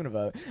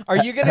 Are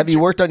you gonna? Have you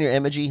worked on your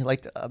imagery?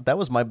 Like that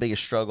was my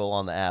biggest struggle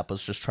on the app,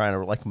 was just trying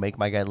to like make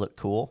my guy look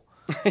cool.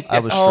 I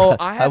was Oh,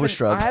 I was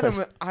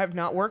struggling. I have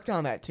not worked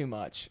on that too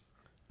much.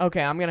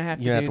 Okay, I'm gonna have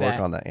to You're do gonna have to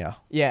that. work on that, yeah.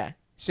 Yeah.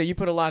 So you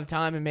put a lot of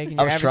time in making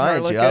I your was avatar trying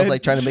look to. good? I was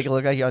like trying to make it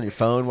look like you're on your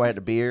phone, while I had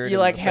the beard. You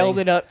and like the held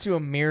thing. it up to a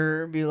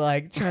mirror, be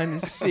like trying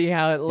to see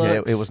how it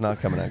looks. Yeah, it was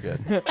not coming out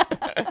good.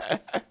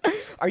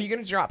 Are you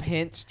gonna drop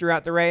hints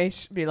throughout the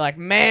race? Be like,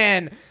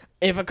 man,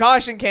 if a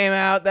caution came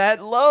out,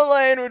 that low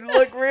lane would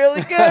look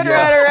really good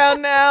right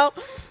around now.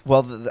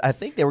 Well, I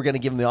think they were going to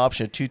give them the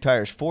option of 2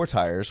 tires, 4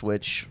 tires,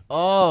 which,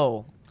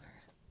 Oh,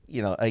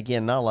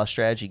 again, not a lot of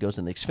strategy goes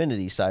in the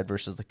Xfinity side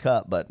versus the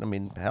Cup. But I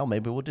mean, hell,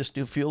 maybe we'll just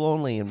do fuel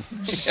only and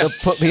they'll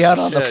put me out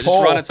on the Yeah, just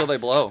pole. run until they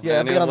blow. Yeah,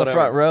 man. be on the Whatever.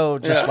 front row,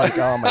 just Yeah. like,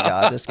 oh my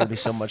god, this is gonna be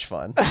so much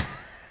fun.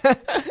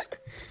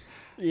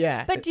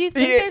 yeah. But do you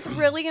think Yeah. there's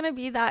really gonna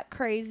be that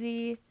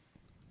crazy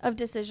of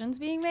decisions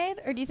being made,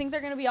 or do you think they're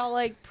gonna be all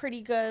like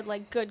pretty good,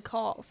 like good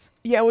calls?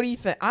 Yeah, what do you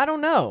think? I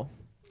don't know.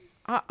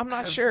 I'm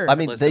not sure. I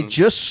mean, they Listen.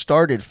 just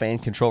started fan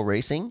control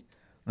racing,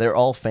 they're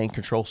all fan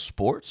control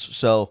sports.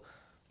 So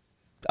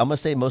I'm going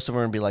to say most of them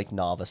are going to be like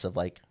novice of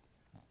like,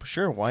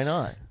 sure, why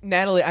not?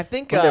 Natalie, I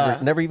think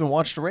Never even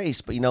watched a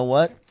race, but you know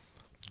what?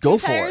 Go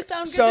for it.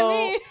 Sound good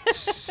to me.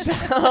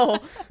 So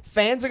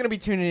fans are going to be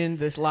tuning into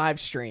this live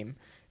stream.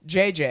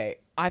 JJ,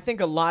 I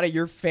think a lot of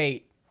your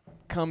fate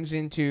comes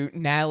into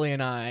Natalie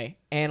and I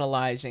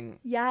analyzing.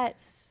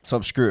 Yes. So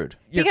I'm screwed.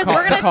 your Because ca-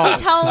 we're going to calls.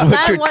 be telling That's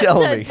what them you're what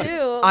telling to me.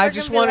 do. I We're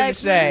just gonna be wanted like,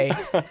 to say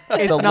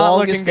it's The not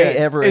longest looking day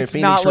good. ever at It's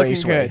Phoenix not looking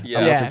Raceway. good. Yeah.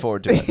 I'm looking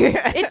forward to it.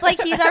 It's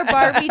like he's our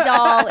Barbie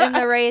doll in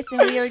the race,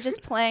 and we are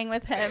just playing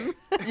with him.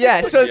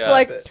 Yeah, so it's Yeah.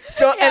 like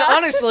and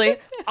honestly,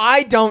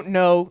 I don't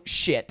know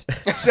shit.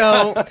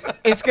 So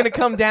it's gonna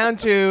come down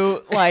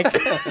to like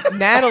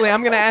Natalie.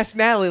 I'm gonna ask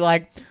Natalie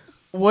like,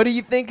 what do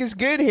you think is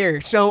good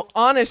here? So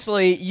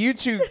honestly, you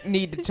two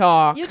need to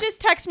talk. You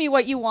just text me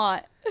what you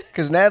want.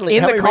 Because Natalie,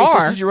 In how the many races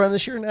car. did you run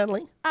this year,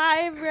 Natalie?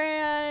 I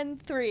ran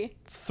 3.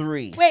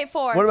 3. Wait,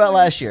 4. What about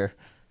last year?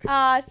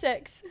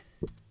 6.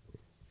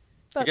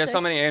 About Guess how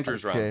 6. many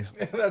Andrews run? Okay.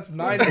 That's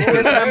 9.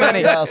 Guess how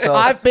many? Yeah, so-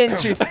 I've been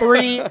to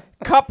 3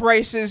 cup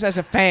races as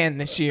a fan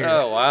this year.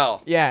 Oh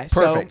wow. Yeah,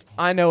 Perfect. so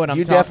I know what I'm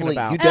You talking definitely-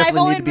 about. you And I've definitely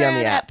only need to be on the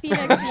ran app. at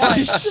Phoenix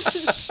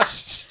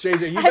once.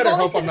 JJ, you I've better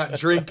only- hope I'm not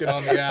drinking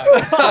on the app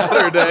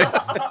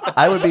Saturday.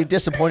 I would be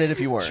disappointed if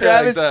you weren't.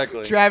 Travis,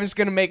 exactly. Travis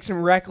gonna make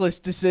some reckless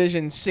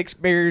decisions 6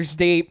 beers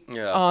deep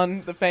Yeah.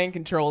 on the fan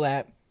control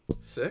app.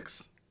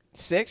 6?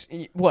 6?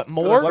 What,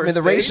 more? I mean,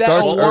 the race Is that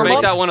starts a Or warm make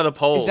up? that one of the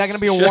polls. Is that gonna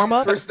be a warm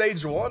up? For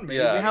stage 1, maybe.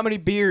 Yeah. How many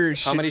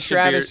beers How should many should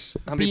Travis beers-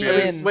 how many be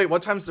beers? in? Wait,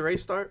 what time's the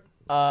race start?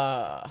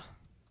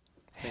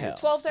 Hell.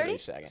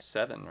 12:30?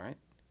 7, right?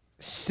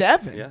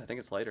 7? Yeah, I think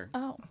it's later.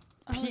 Oh.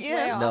 I was PM?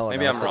 way off. No,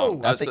 Maybe no. I'm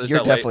wrong. I Is think that you're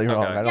late? definitely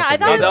wrong. Okay. I don't Yeah, I think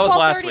thought No, it that was was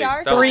last 12:30 week.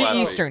 ours. That was 3 last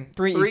week. Eastern.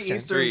 3 3 Eastern.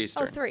 Eastern. 3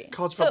 Eastern. 3.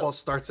 College So- football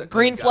starts at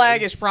Green noon,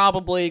 flag guys. is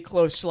probably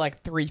close to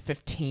like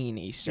 3:15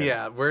 Eastern.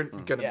 Yeah, we're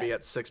going to Yeah. be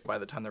at 6 by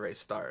the time the race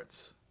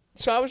starts.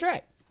 So I was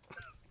right.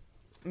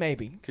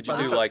 Maybe. Could you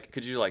do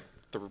like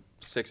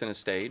 6 in a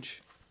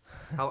stage?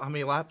 How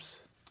many laps?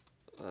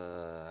 I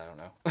don't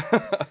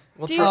know.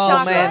 We'll Do you try. Oh,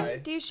 shotgun? man.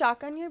 Do you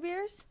shotgun your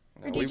beers?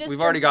 Or do you just We've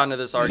drink already them? gotten to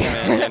this argument,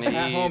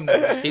 At home,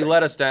 and no. he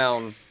let us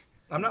down.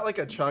 I'm not like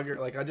a chugger.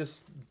 Like, I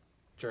just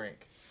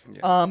drink.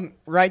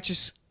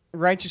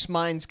 Righteous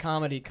Minds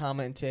Comedy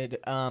commented,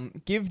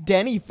 give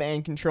Denny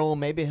fan control,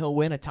 maybe he'll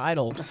win a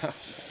title.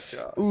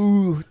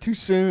 Ooh, too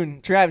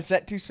soon. Travis, is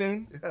that too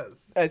soon?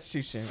 Yes. That's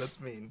too soon. That's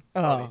mean.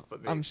 Oh, Funny,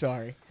 but mean. I'm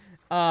sorry.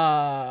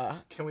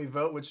 Can we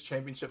vote which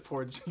championship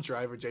Ford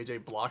driver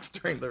JJ blocks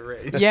during the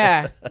race?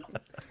 Yeah.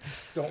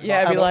 Don't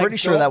Yeah, block, be I'm like, pretty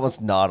sure that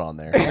one's not on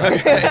there.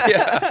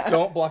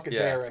 don't block a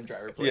Yeah. JRM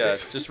driver, please. Yeah,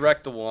 just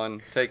wreck the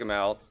one, take him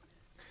out.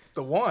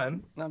 The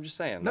one? No, I'm just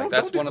saying. No, Like,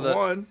 that's don't do one of the the.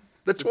 one.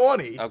 The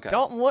 20. Okay.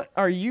 Dalton, what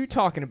are you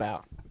talking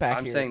about back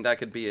I'm here? saying that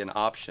could be an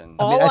option.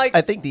 Oh, I, mean, like-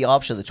 I think the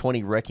option of the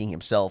 20 wrecking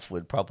himself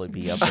would probably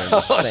be up there in the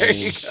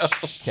same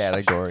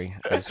category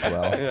as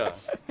well.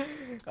 Yeah.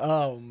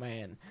 Oh,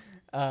 man.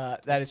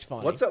 That is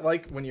funny. What's it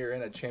like when you're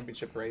in a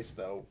championship race,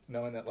 though,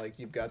 knowing that, like,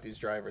 you've got these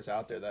drivers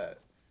out there that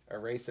are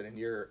racing and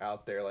you're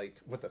out there, like,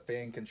 with a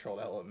fan-controlled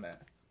element?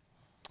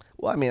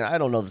 Well, I mean, I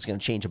don't know if it's going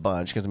to change a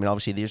bunch because, I mean,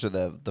 obviously these are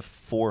the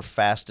 4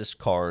 fastest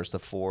cars, the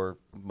 4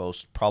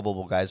 most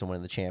probable guys to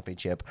win the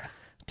championship.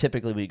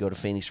 Typically, we go to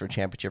Phoenix for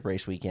championship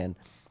race weekend.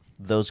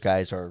 Those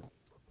guys are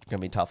going to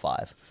be top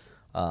 5.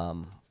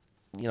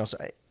 So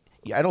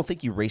I don't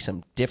think you race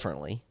them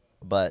differently,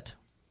 but,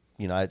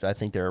 I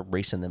think they're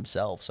racing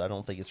themselves. So I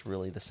don't think it's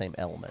really the same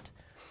element.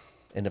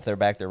 And if they're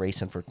back there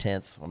racing for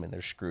 10th, I mean,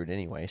 they're screwed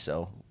anyway.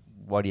 So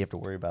why do you have to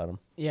worry about them?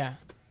 Yeah,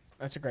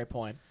 that's a great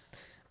point.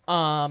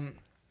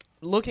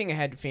 Looking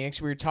ahead to Phoenix,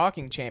 we were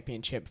talking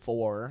Championship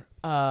 4.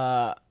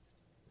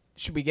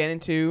 Should we get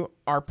into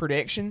our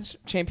predictions?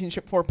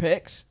 Championship 4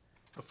 picks?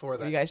 Before that,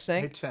 What do you guys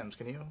think? Hey, Tim's,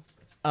 can you?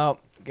 Oh,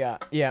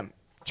 God. Yeah.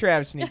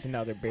 Travis needs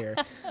another beer.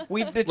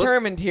 We've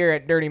determined here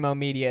at Dirty Mo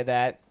Media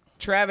that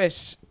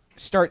Travis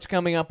starts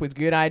coming up with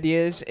good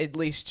ideas at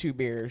least 2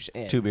 beers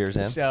in. 2 beers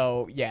in.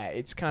 So, yeah,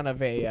 it's kind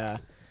of a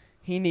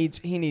he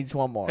needs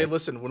one more. Hey,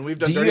 listen, when we've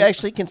done Do you dirty...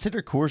 actually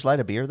consider Coors Light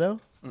a beer, though?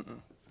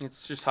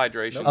 It's just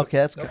hydration. Okay,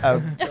 that's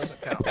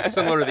Doesn't count.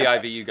 Similar to the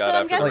IV you So got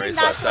I'm after the guessing race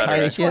that's last like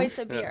Saturday. your Heineken? choice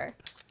of beer.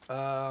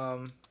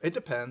 It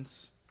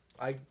depends.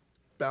 I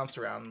bounce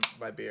around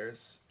my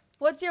beers.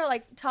 What's your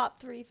top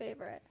 3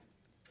 favorite?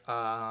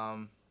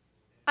 Um,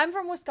 I'm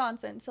from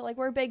Wisconsin, so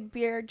we're big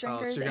beer so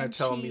drinkers. you're gonna and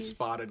tell me cheese.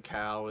 Spotted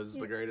Cow is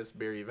the greatest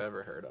beer you've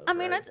ever heard of? I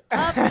mean, right? it's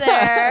up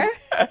there.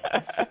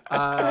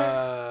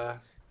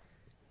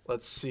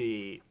 Let's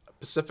see.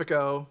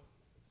 Pacifico,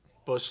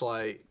 Busch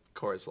Light,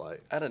 Coors Light.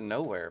 Out of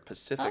nowhere,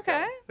 Pacific.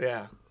 Okay.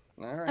 Yeah,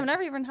 All right. I've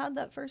never even had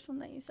that first one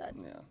that you said.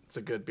 Yeah. it's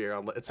a good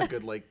beer. It's a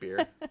good lake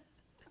beer.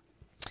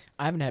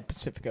 I haven't had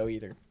Pacifico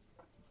either.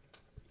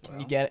 Can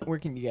you get it? Where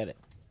can you get it?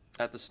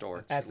 At the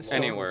store. At the store.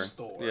 Anywhere.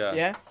 Store. Yeah.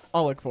 Yeah,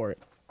 I'll look for it.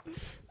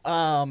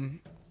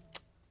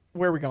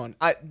 where are we going?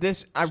 I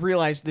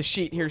realized the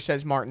sheet here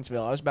says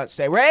Martinsville. I was about to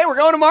say, hey, we're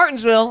going to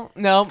Martinsville.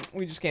 No,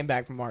 we just came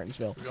back from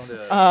Martinsville. We're going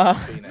to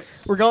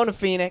Phoenix. We're going to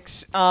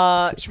Phoenix.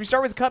 Should we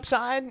start with the Cup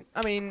side?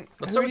 I mean,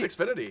 let's start with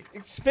Xfinity.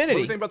 Xfinity. What do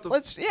you think about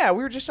the?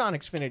 We were just on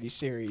Xfinity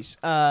series.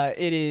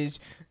 It is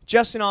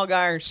Justin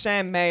Allgaier,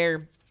 Sam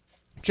Mayer,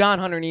 John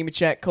Hunter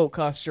Nemechek, Cole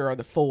Custer are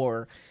the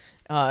 4.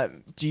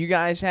 Do you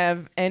guys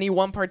have any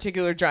one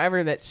particular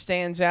driver that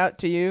stands out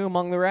to you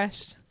among the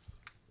rest?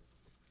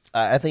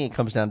 I think it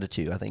comes down to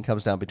 2. I think it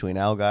comes down between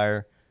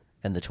Allgaier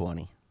and the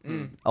 20.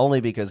 Only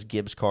because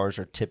Gibbs cars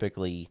are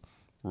typically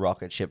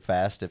rocket ship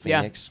fast at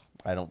Phoenix.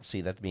 Yeah. I don't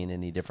see that being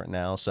any different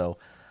now. So,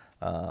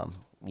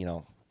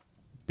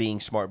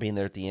 being smart, being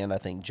there at the end, I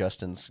think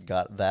Justin's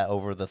got that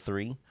over the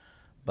 3.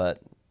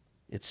 But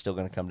it's still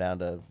going to come down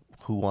to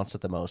who wants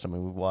it the most. I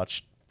mean, we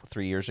watched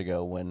 3 years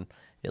ago when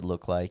it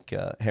looked like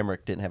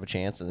Hemrick didn't have a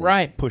chance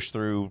and pushed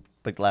through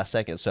like the last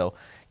second. So,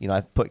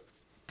 I put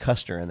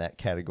Custer in that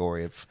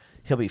category of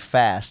he'll be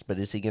fast, but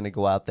is he going to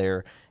go out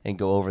there and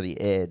go over the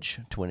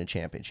edge to win a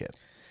championship?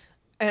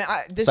 And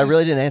I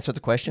really didn't answer the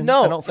question.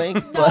 No, I don't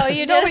think. No,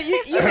 you did. But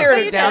you narrowed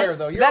it down.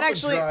 Though. You're that also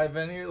actually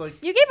driving. You're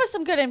like, You gave us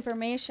some good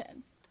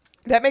information.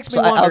 that makes me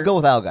So wonder. I'll go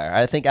with Allgaier.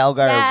 I think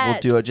Allgaier will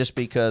Yes. do it just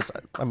because.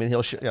 I mean,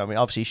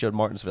 obviously he showed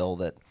Martinsville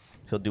that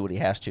he'll do what he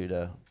has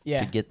to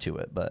get to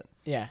it. But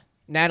Yeah.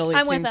 Natalie, it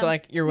I'm with seems him.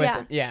 like you're with Yeah.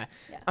 him. Yeah.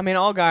 Yeah. I mean,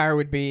 Allgaier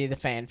would be the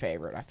fan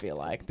favorite, I feel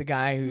like. The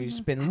guy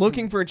who's been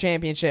looking for a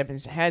championship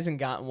and hasn't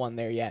gotten one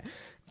there yet.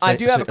 I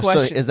do have a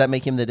question. So does that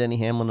make him the Denny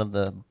Hamlin of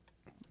the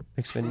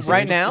Xfinity series?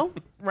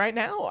 Right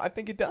now, I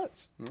think it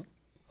does. Okay,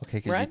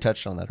 because you Right?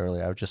 touched on that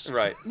earlier. I was just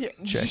Right. Yeah.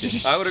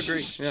 I would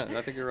agree. Yeah,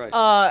 I think you're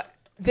right.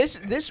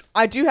 This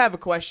I do have a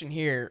question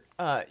here.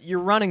 You're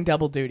running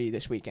double duty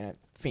this weekend at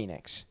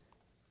Phoenix,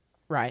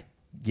 right?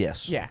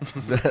 Yes. Yeah.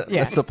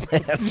 That's the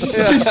plan.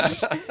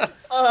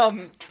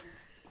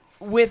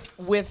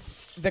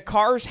 With the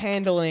cars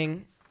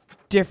handling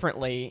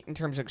differently in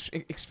terms of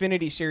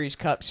Xfinity Series,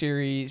 Cup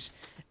Series,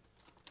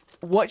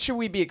 what should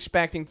we be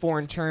expecting for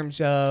in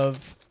terms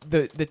of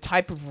the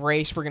type of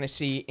race we're going to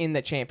see in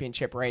the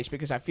championship race?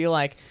 Because I feel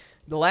like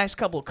the last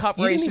couple of Cup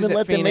You races didn't even at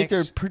let Phoenix, them make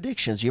their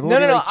predictions. You've no,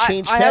 already no.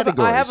 changed I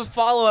categories. have a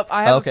follow-up.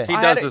 Okay. He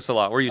does this a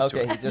lot. We're used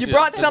to it. You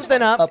brought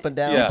something up. Up and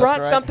down. Yeah. You left brought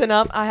and right. something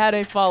up. I had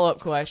a follow-up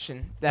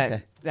question that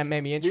Okay. that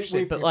made me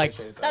interested. But like,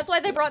 That's why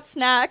they brought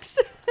snacks.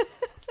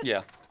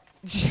 Yeah.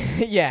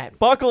 yeah,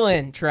 buckle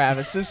in,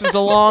 Travis. This is a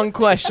long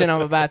question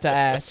I'm about to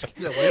ask.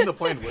 yeah, land the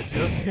plane, would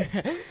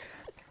you?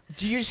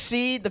 Do you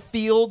see the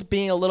field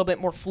being a little bit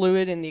more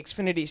fluid in the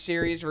Xfinity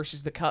Series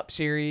versus the Cup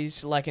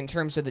Series, like in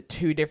terms of the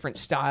 2 different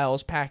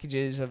styles,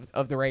 packages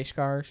of the race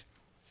cars?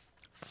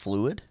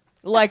 Fluid?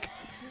 Like,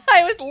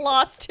 I was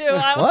lost too.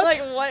 I was What? like,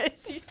 what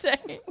is he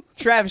saying?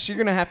 Travis, you're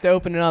going to have to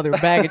open another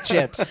bag of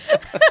chips.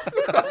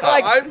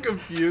 I'm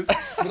confused,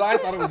 but I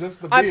thought it was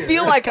just the beer.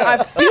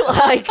 I feel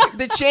like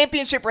the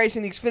championship race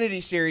in the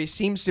Xfinity Series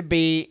seems to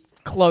be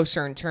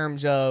closer in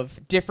terms of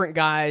different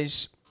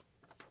guys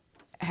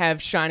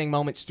have shining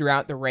moments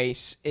throughout the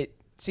race. It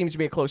seems to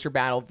be a closer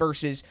battle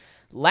versus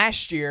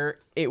last year.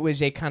 It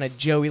was a kind of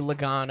Joey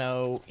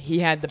Logano. He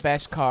had the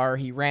best car.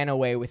 He ran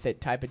away with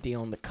it type of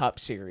deal in the Cup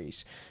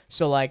Series.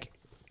 So, like,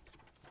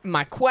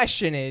 my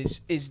question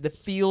is the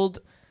field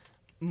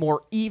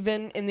more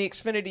even in the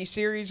Xfinity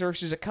Series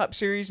versus a Cup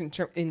Series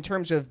in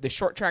terms of the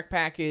short track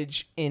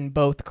package in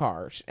both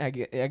cars? I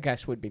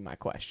guess would be my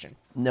question.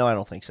 No, I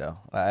don't think so.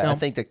 I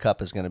think the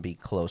Cup is going to be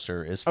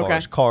closer as far Okay.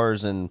 as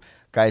cars and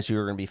guys who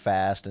are going to be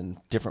fast and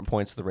different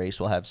points of the race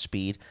will have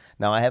speed.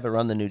 Now, I haven't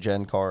run the new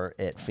gen car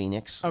at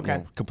Phoenix.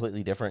 Okay.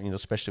 Completely different,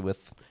 especially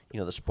with,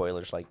 the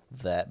spoilers like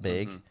that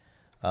big.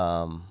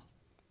 And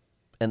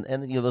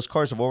those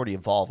cars have already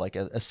evolved. Like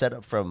a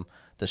setup from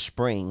the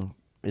spring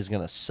is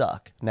going to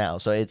suck now.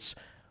 So it's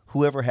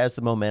whoever has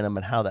the momentum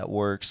and how that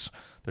works.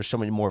 There's so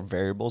many more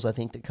variables, I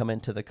think, that come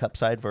into the Cup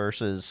side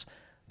versus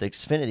the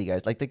Xfinity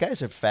guys. Like the guys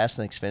that are fast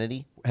in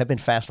Xfinity have been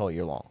fast all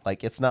year long.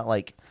 Like it's not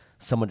like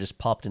someone just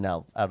popped in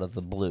out of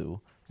the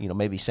blue.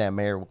 Maybe Sam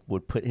Mayer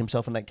would put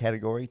himself in that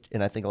category,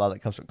 and I think a lot of that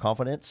comes from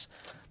confidence.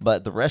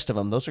 But the rest of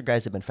them, those are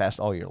guys that have been fast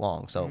all year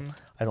long. So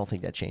I don't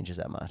think that changes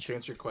that much. To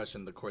answer your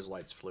question, the Coors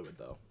Light's fluid,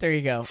 though. There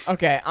you go.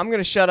 Okay, I'm going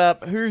to shut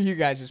up. Who are you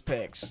guys'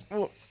 picks?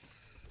 Well,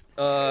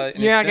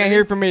 In you're not going Xfinity? to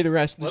hear from me the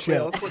rest of the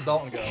show. Let's let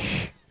Dalton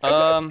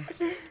go.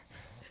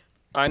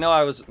 I know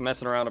I was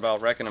messing around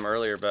about wrecking him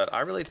earlier, but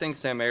I really think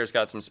Sam Mayer's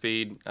got some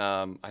speed.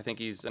 I think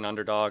he's an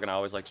underdog, and I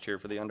always like to cheer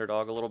for the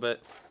underdog a little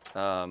bit.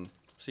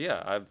 So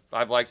yeah,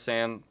 I've liked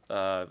Sam.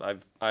 I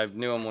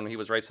knew him when he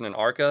was racing in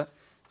ARCA,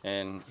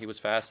 and he was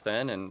fast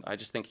then, and I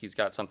just think he's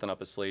got something up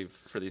his sleeve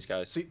for these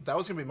guys. See, that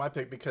was going to be my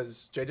pick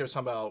because JJ was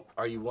talking about,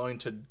 are you willing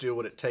to do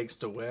what it takes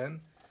to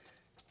win?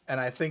 And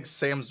I think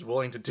Sam's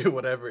willing to do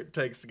whatever it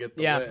takes to get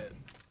the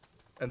win.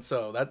 And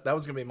so that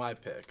was going to be my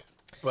pick.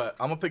 But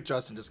I'm going to pick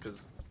Justin just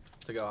because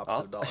to go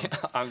opposite of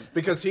Dalton.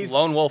 Because he's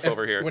lone wolf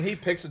over here. When he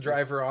picks a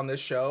driver on this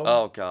show,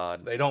 Oh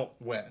God. they don't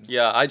win.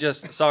 Yeah,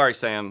 sorry,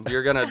 Sam.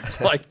 You're gonna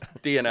like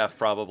DNF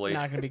probably.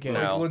 Not going to be good.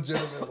 No.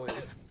 Legitimately.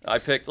 I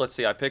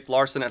picked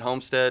Larson at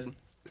Homestead.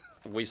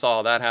 We saw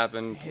how that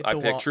happened. I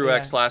picked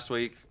Truex last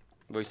week.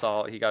 We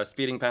saw he got a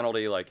speeding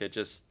penalty. Like, it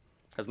just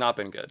has not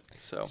been good.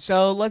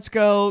 So let's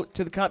go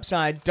to the Cup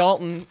side.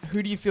 Dalton,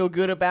 who do you feel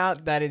good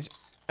about that is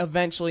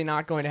eventually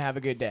not going to have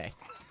a good day?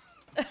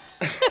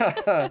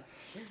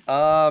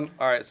 All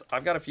right, so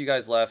I've got a few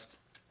guys left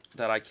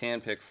that I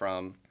can pick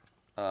from.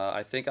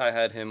 I think I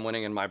had him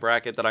winning in my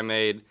bracket that I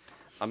made.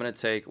 I'm going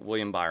to take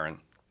William Byron.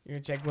 You're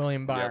going to take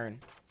William Byron.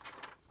 Yep.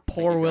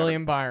 Poor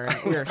William Byron.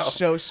 We are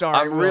so sorry.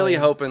 I'm really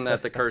hoping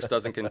that the curse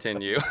doesn't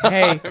continue.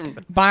 Hey,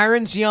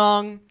 Byron's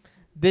young.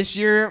 This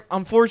year,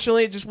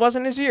 unfortunately, it just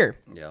wasn't his year.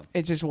 Yeah.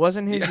 It just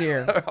wasn't his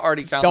year.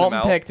 Already counting Dalton him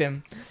out. picked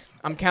him.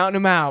 I'm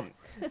counting him out.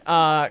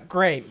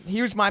 Great.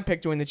 He was my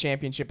pick to win the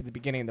championship at the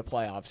beginning of the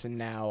playoffs, and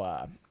now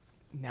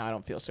I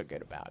don't feel so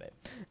good about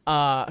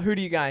it. Who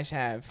do you guys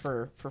have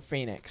for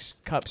Phoenix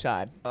Cup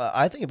side?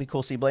 I think it'd be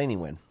cool to see Blaney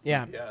win.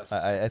 Yeah. Yes.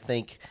 I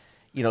think,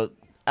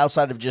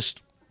 outside of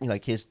just,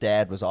 like his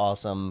dad was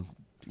awesome,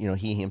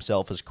 he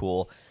himself is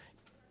cool.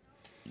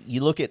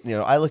 You look at,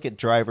 I look at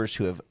drivers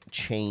who have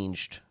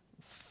changed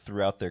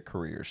throughout their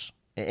careers,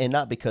 and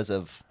not because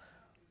of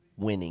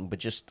winning, but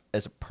just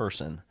as a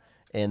person.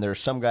 And there are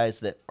some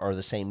guys that are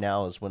the same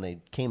now as when they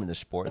came in the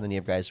sport, and then you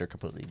have guys that are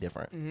completely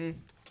different. Mm-hmm.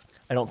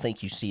 I don't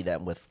think you see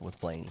that with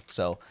Blaney.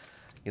 So,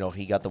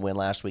 he got the win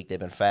last week. They've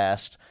been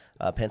fast.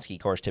 Penske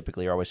cars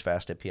typically are always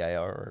fast at PIR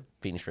or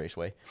Phoenix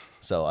Raceway.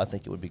 So I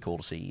think it would be cool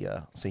to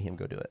see him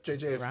go do it.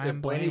 JJ,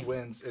 if Blaney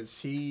wins, is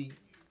he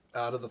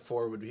out of the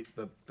four would be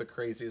the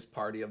craziest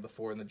party of the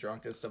four and the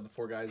drunkest of the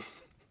four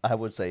guys? I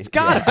would say it's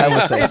gotta be. I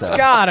would say it's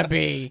gotta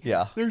be.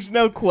 Yeah. There's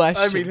no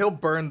question. I mean, he'll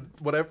burn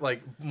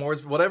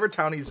whatever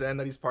town he's in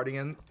that he's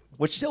partying in.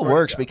 Which still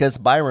works because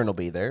Byron will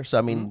be there. So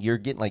I mean, you're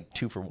getting like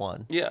 2 for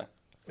 1. Yeah.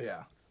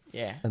 Yeah.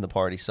 Yeah. In the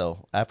party.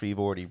 So after you've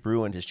already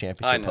ruined his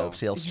championship hopes,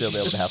 he'll still be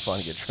able to have fun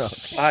and get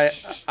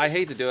drunk. I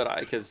hate to do it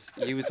because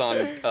he was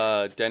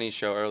on Denny's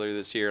show earlier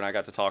this year, and I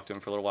got to talk to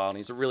him for a little while, and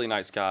he's a really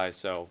nice guy.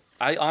 So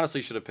I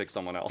honestly should have picked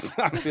someone else.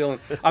 I'm feeling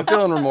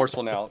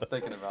remorseful now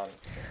thinking about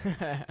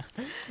it.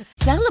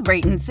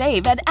 Celebrate and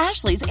save at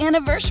Ashley's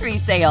Anniversary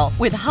Sale.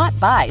 With Hot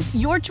Buys,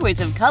 your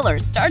choice of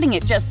colors starting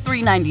at just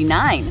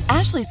 $3.99.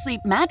 Ashley Sleep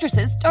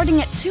mattresses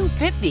starting at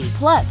 $2.50.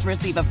 Plus,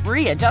 receive a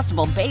free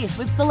adjustable base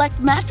with select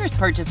mattress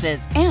purchases.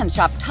 And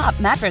shop top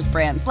mattress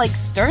brands like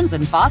Stearns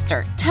 &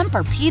 Foster,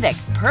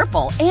 Tempur-Pedic,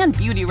 Purple, and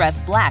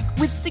Beautyrest Black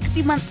with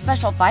 60-month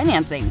special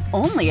financing.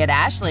 Only at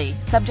Ashley.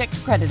 Subject to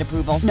credit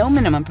approval. No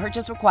minimum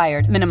purchase required.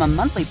 Minimum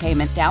monthly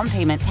payment, down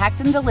payment, tax,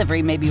 and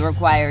delivery may be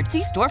required.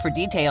 See store for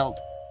details.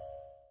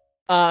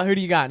 Who do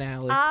you got,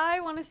 Natalie?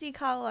 I want to see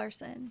Kyle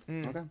Larson.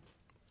 Okay.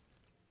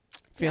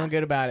 Feeling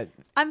good about it.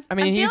 I'm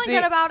feeling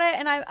good about it,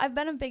 and I've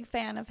been a big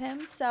fan of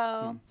him.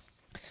 So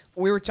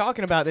we were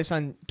talking about this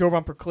on Door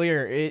Bumper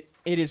Clear. It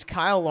is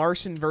Kyle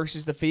Larson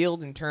versus the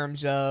field in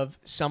terms of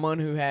someone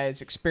who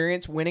has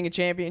experience winning a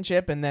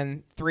championship, and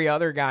then 3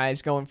 other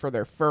guys going for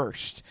their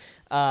first.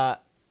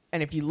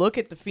 And if you look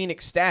at the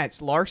Phoenix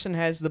stats, Larson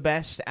has the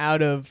best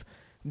out of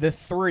the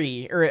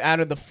 3, or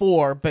out of the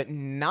 4, but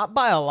not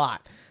by a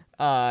lot.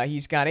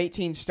 He's got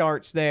 18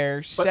 starts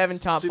there, 7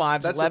 top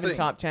 5s, 11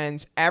 top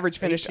 10s, average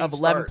finish of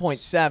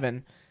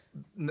 11.7.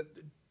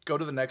 Go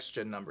to the next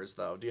gen numbers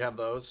though. Do you have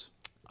those?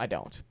 I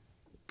don't.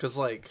 Because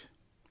I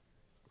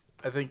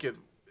think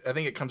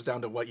it comes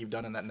down to what you've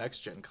done in that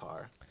next gen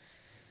car.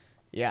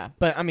 Yeah,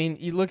 but I mean,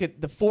 you look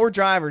at the 4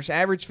 drivers,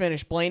 average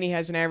finish. Blaney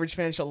has an average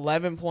finish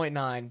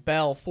 11.9,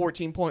 Bell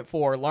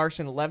 14.4,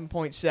 Larson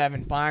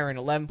 11.7, Byron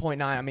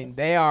 11.9. I mean,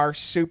 they are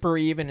super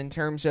even in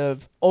terms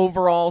of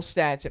overall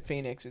stats at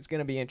Phoenix. It's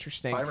going to be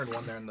interesting. Byron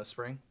won there in the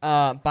spring.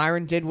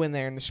 Byron did win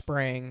there in the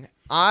spring.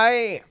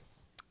 I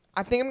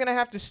think I'm going to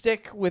have to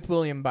stick with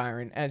William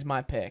Byron as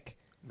my pick.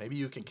 Maybe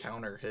you can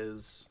counter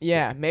his.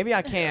 Yeah, maybe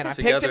I can. I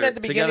picked him at the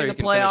beginning of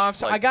the playoffs,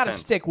 so I got to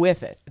stick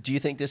with it. Do you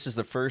think this is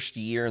the first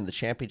year in the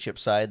championship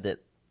side that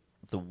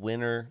the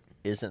winner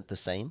isn't the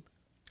same?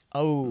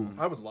 Oh.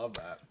 I would love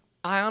that.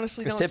 I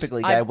honestly don't. Because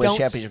typically, a guy wins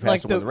championship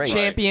has to win the race.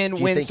 Champion Do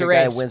you wins think the a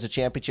race. guy wins a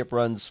championship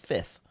runs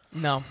 5th?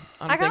 No,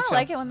 I kind of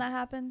like it when that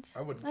happens.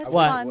 I would. That's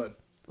What? fun.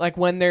 Like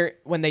when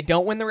they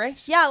don't win the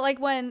race? Yeah, like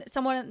when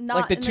someone not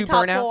Like the in 2 the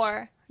top burnouts?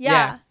 4.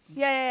 Yeah.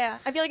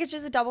 I feel like it's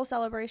just a double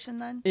celebration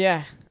then.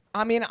 Yeah.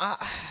 I mean,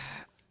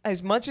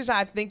 as much as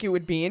I think it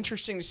would be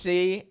interesting to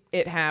see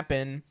it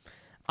happen,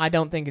 I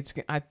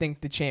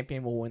think the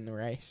champion will win the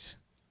race.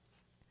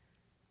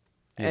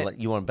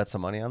 You want to bet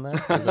some money on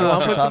that?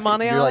 I'll put some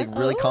money on You're it. like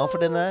really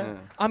confident in that?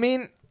 I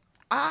mean,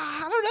 I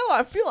don't know.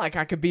 I feel like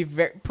I could be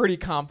pretty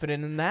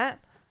confident in that.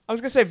 I was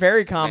going to say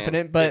very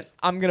confident, but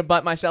I'm going to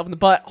butt myself in the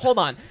butt. Hold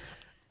on.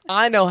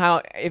 I know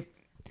how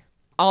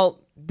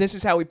this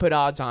is how we put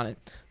odds on it.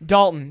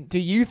 Dalton, do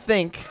you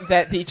think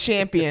that the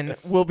champion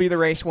will be the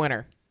race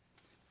winner?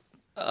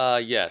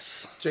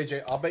 Yes.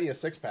 JJ, I'll bet you a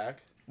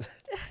 6-pack.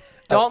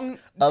 Dalton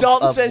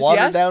Of says watered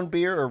yes. down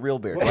beer or real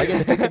beer? Do I get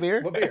to pick the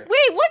beer? What beer?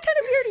 Wait, what kind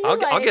of beer do you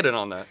like? I'll get in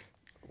on that.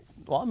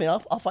 Well, I mean,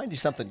 I'll find you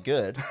something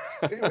good.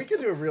 We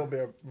could do a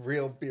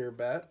real beer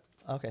bet.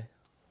 Okay.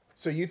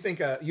 So you think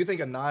a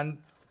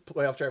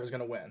non-playoff driver is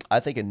going to win? I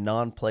think a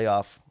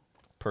non-playoff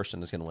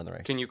person is going to win the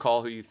race. Can you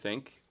call who you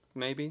think,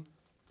 maybe?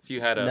 If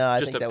you had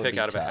just a pick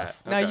out of a hat.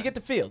 No, you get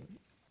the field.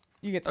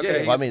 You get the Okay,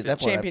 field. Well, I mean, at that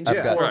point, Championship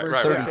I've got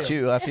Right.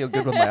 32. I feel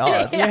good with my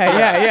odds.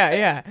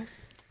 Yeah.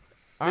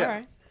 All Yeah.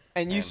 right.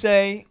 And you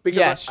say Because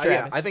yes, I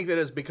Travis. think that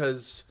is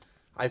because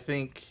I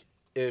think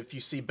if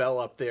you see Bell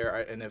up there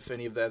and if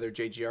any of the other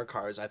JGR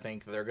cars, I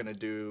think they're going to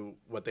do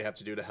what they have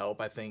to do to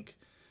help. I think,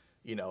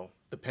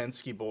 the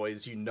Penske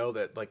boys,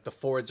 that like the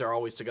Fords are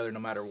always together no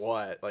matter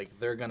what. Like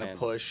they're going to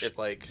push.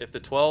 If the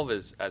 12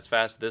 is as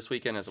fast this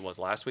weekend as it was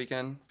last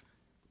weekend,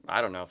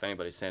 I don't know if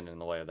anybody's standing in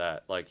the way of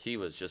that. Like he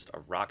was just a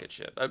rocket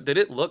ship. Did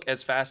it look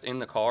as fast in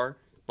the car,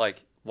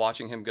 like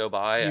watching him go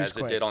by, as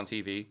it did on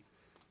TV?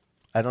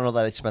 I don't know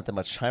that I spent that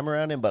much time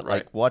around him, but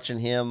like watching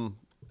him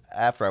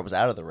after I was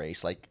out of the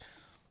race, like,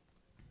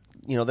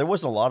 there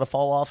wasn't a lot of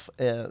fall off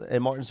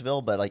in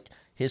Martinsville, but like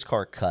his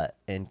car cut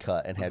and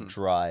had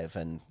drive.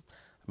 And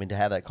I mean, to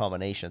have that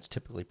combination, it's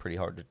typically pretty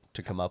hard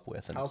to come up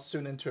with. And How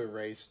soon into a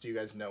race do you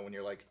guys know when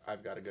you're like,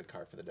 I've got a good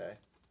car for the day?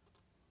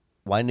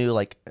 well, I knew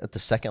like at the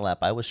second lap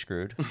I was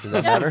screwed. Does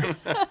that matter?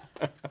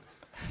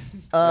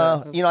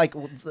 Like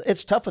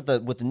it's tough with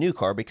the new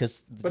car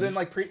because But in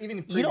like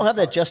you don't have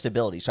that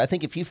adjustability. So I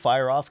think if you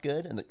fire off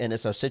good and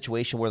it's a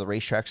situation where the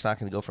racetrack's not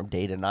going to go from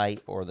day to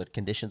night or the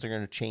conditions are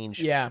going to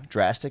change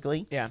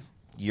drastically,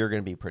 you're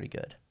going to be pretty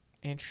good.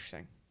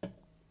 Interesting.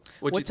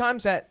 What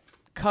time's that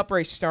Cup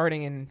race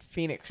starting in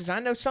Phoenix? Because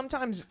I know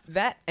sometimes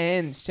that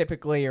ends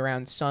typically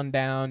around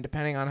sundown,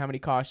 depending on how many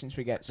cautions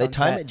we get. They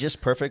time it just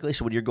perfectly,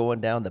 so when you're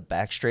going down the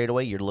back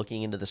straightaway, you're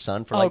looking into the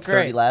sun for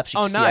 30 laps.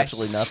 You can see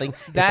absolutely nothing.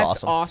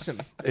 That's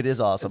awesome. It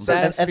is awesome.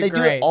 And they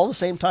do it all the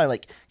same time,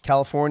 like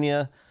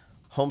California,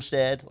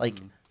 Homestead.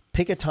 Like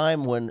pick a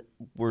time when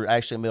we're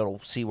actually going to be able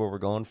to see where we're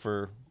going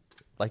for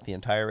like the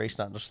entire race,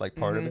 not just like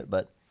part of it.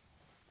 But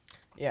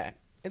yeah.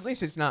 At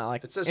least it's not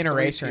like it says in a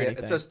race or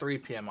anything. It says 3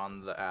 p.m.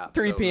 on the app.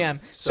 3 p.m.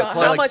 So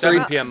how much?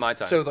 3 p.m. my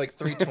time. So like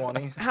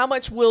 3:20. How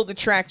much will the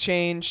track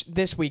change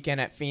this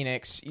weekend at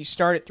Phoenix? You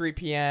start at 3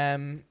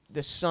 p.m.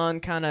 The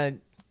sun kind of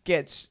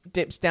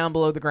dips down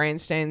below the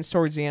grandstands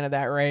towards the end of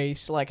that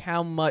race. Like,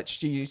 how much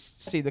do you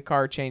see the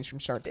car change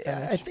from start to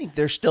finish? I think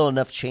there's still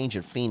enough change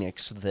in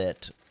Phoenix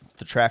that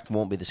the track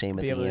won't be the same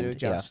at the end.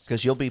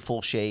 Because you'll be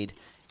full shade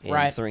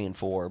in 3 and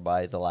 4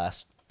 by the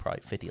last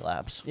probably 50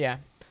 laps. Yeah.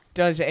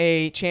 Does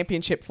a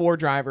Championship 4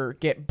 driver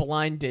get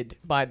blinded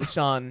by the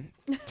sun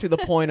to the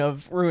point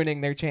of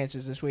ruining their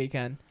chances this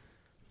weekend?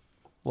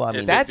 Well, I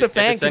mean, that's a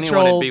fan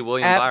control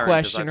app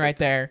question right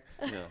there.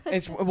 Yeah.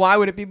 Why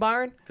would it be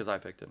Byron? Because I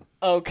picked him.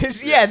 Oh, because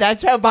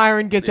that's how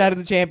Byron gets out of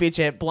the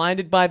championship,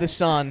 blinded by the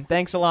sun.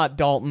 Thanks a lot,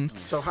 Dalton.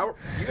 So how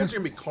you guys are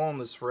gonna be calling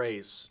this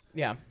race?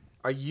 Yeah.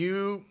 Are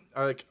you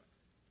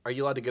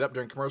allowed to get up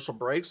during commercial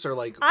breaks or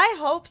like? I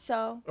hope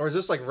so. Or is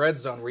this like red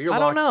zone where you're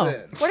locked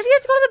in? What if you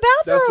have to go to the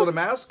bathroom? That's what I'm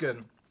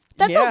asking.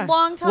 That's a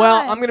long time.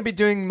 Well, I'm gonna be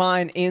doing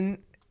mine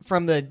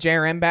from the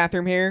JRM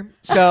bathroom here,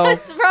 so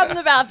from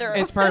the bathroom.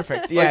 It's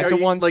perfect. Yeah, it's a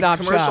one-stop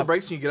shop. Commercial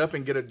breaks, and you get up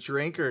and get a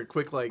drink or a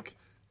quick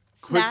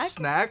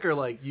snack or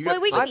like you.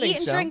 Wait, we can eat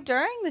and drink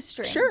during the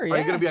stream. Sure. Yeah. Are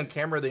you gonna be on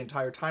camera the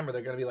entire time, or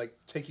they're gonna be like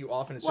take you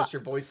off and it's just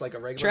your voice like a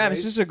regular? Travis,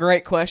 race? this is a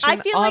great question.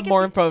 I'll have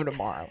more info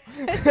tomorrow.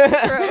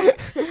 True.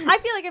 I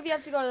feel like if you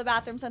have to go to the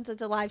bathroom since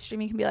it's a live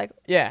stream, you can be like,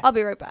 I'll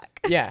be right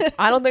back. Yeah,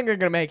 I don't think they're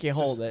gonna make you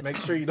hold it. Make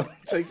sure you don't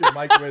take your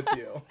mic with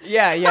you.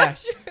 Yeah.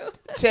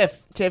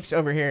 Tiff's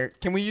over here.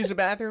 Can we use the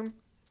bathroom?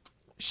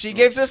 She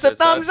gives us a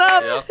thumbs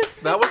up. Yep.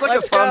 That was like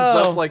a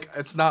thumbs up. Like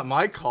it's not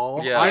my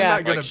call. Yeah. I'm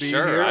not gonna be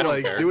sure, here. I don't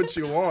Like care. do what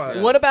you want.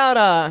 Yeah. What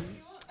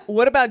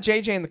about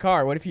JJ in the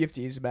car? What if you have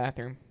to use the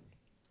bathroom?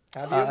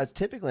 Have you? It's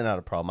typically not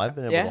a problem. I've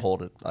been able to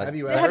hold it. Have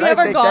you ever? ever? Have you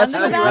ever gone That's to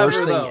the the worst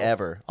bathroom? thing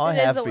ever. I It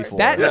is have the worst. before.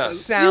 That Yeah.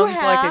 sounds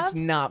You like it's have?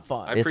 not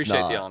fun. I appreciate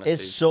the honesty.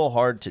 It's so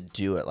hard to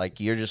do it. Like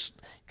you're just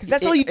because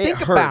that's all you think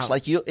it hurts. about.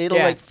 Like it'll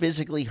like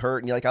physically hurt,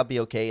 and you're like, I'll be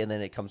okay, and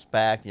then it comes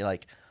back, and you're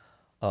like,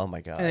 oh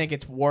my god. And it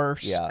gets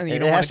worse. Yeah, And you it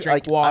don't want has to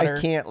drink water.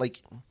 I can't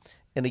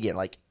and again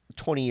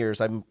 20 years,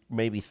 I'm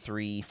maybe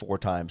 3-4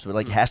 times, but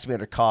it has to be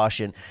under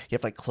caution. You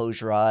have to close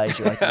your eyes.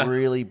 You're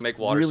really make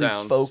water really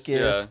sounds.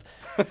 focused.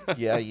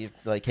 Yeah, you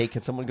hey,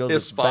 can someone go to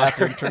the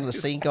bathroom, turn the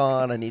sink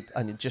on? I need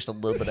just a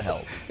little bit of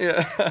help.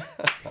 Yeah.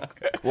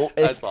 Well,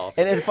 that's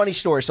awesome. And a funny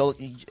story. So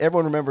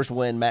everyone remembers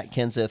when Matt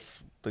Kenseth,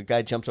 the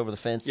guy jumps over the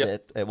fence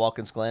at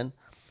Watkins Glen.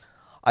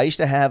 I used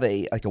to have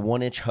a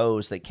 1-inch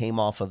hose that came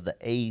off of the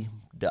A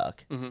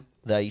duct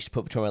that I used to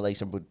put between my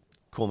legs and would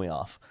cool me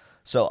off.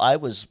 So I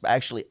was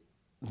actually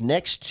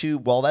next to,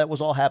 while that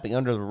was all happening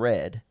under the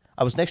red,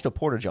 I was next to a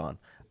porta-john.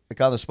 I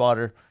got on the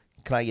spotter.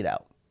 Can I get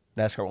out?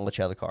 NASCAR won't let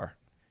you out of the car.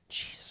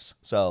 Jeez.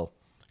 So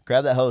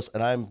grab that hose,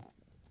 and I'm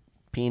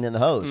peeing in the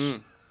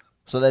hose.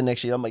 So then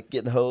next year I'm like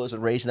getting the hose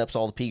and raising up so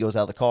all the pee goes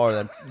out of the car, and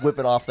then whip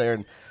it off there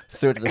and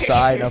threw it to the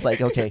side. And I was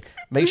like, okay,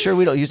 make sure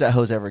we don't use that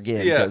hose ever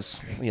again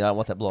because I don't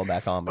want that blowing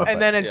back on me.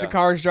 And then as the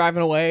car's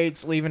driving away,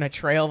 it's leaving a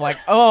trail of like,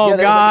 oh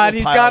there's God, a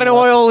he's pile got an of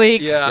oil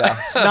leak.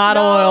 Yeah. It's not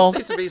oil. There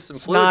needs to be some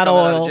It's fluid not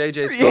coming oil. out of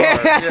JJ's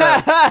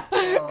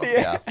car.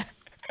 Yeah. Yeah.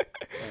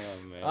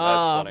 man.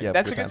 That's funny. Yeah,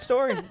 that's a good good time.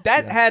 story.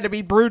 That had to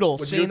be brutal,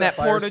 What'd you do seeing with that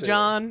that fire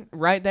Porta-John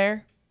right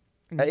there.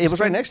 It was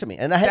right next to me,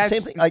 and I had the same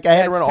That's- thing. Like I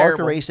had to that's run an ARCA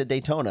terrible. race at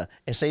Daytona,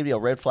 and same deal,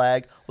 red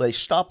flag. Well, they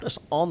stopped us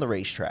on the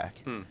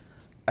racetrack.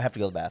 I have to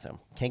go to the bathroom.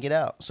 Can't get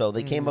out. So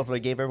they came up and they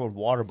gave everyone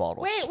water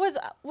bottles. Wait,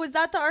 was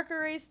that the ARCA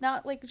race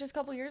not like just a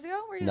couple years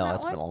ago? Were you in no, that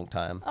it's one? been a long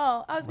time.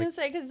 Oh, I was gonna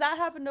say because that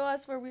happened to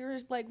us where we were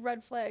like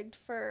red flagged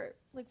for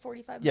like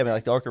 45 minutes. Yeah, I mean,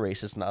 like the ARCA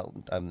race is not.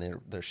 I mean,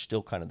 they're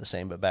still kind of the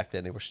same, but back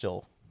then they were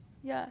still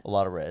Yeah. a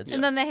lot of reds.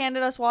 And then they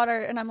handed us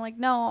water, and I'm like,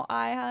 no,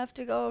 I have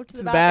to go to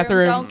the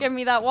bathroom. Don't give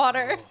me that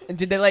water. And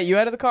did they let you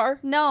out of the car?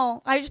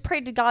 No, I just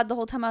prayed to God the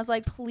whole time. I was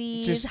like,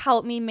 please Just-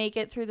 help me make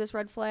it through this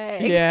red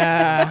flag.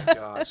 Yeah. Oh my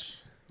gosh.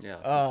 Yeah.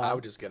 I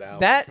would just get out.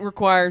 That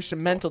requires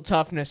some mental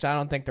toughness. I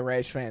don't think the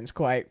race fans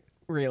quite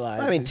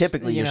realize. I mean, It's,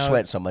 typically you know,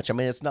 sweat so much. I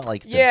mean, it's not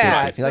like it's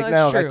Yeah, a big thing. Like no,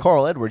 now, that's like true.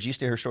 Carl Edwards, you used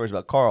to hear stories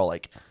about Carl.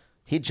 Like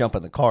he'd jump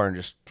in the car and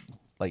just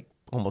like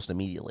almost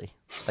immediately,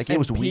 like it and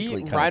was a pee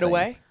weekly kind right of thing.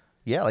 away.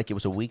 Yeah, like it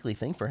was a weekly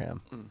thing for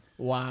him.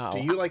 Wow.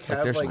 Do you like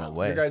have there's like no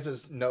way. you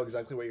guys know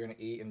exactly what you're gonna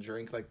eat and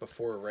drink like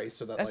before a race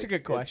so that That's a like,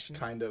 good it's question.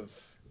 kind of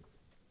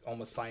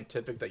almost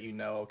scientific that you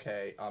know,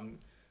 okay,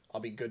 I'll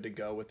be good to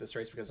go with this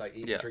race because I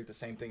eat Yeah. and drink the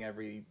same thing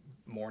every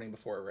morning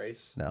before a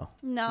race. No,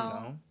 No.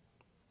 No.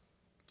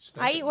 Just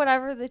I eat thinking.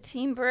 whatever the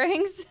team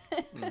brings.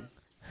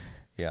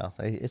 yeah,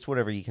 it's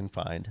whatever you can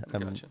find.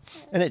 Gotcha.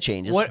 And it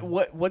changes.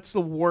 What's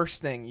the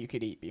worst thing you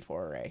could eat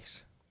before a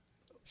race?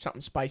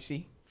 Something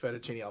spicy.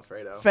 Fettuccine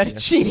Alfredo.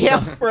 Fettuccine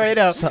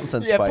Alfredo.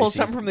 Something Yeah, pull spicy.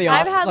 something from the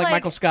I've office, had, like like-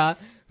 Michael Scott.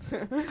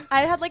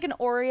 I had like an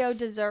Oreo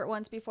dessert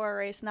once before a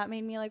race, and that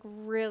made me like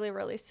really,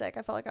 really sick.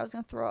 I felt like I was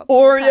gonna throw up. the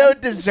whole Oreo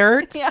time.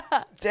 dessert. Yeah,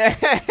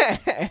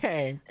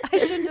 Dang. I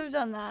shouldn't have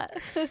done that.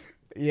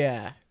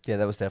 Yeah. Yeah,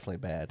 that was definitely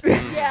bad.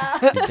 Yeah.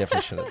 You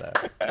definitely should have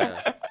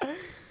that.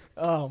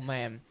 Oh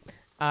man.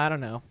 I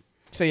don't know.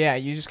 So yeah,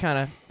 you just kind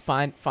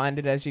of find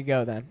it as you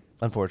go then.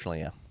 Unfortunately,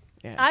 yeah.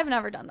 Yeah. I've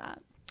never done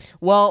that.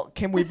 Well,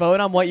 can we vote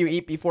on what you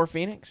eat before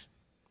Phoenix?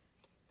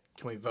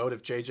 Can we vote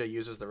if JJ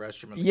uses the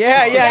restroom? In the Yeah,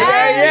 car?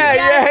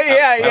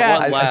 yeah.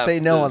 What I lap say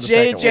no on does- the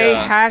second JJ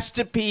one. has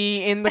to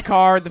pee in the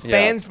car. The Yeah.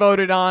 fans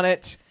voted on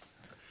it.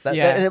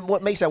 Yeah. And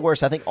what makes that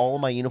worse, I think all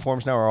of my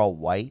uniforms now are all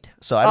white.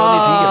 So I don't know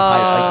if you get a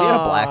like, if you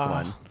get a black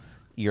one,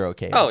 you're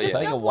okay. Oh, Just yeah.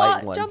 I think a Dump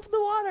white one. Dump the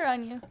water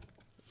on you.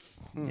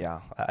 Yeah,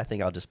 I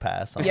think I'll just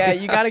pass. on Yeah,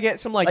 it. you got to get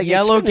some like Like,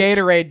 yellow it's-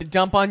 Gatorade to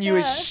dump on you Yeah.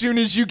 as soon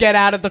as you get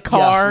out of the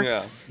car.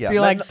 Yeah. Yeah. Be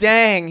Not- like,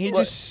 dang, he Look,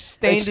 just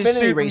stained his Xfinity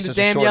suit from races the are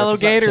damn short yellow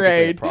enough, it's not typically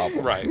a Gatorade.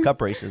 problem. Right. Cup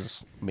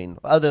races, I mean,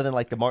 other than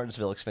like the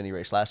Martinsville Xfinity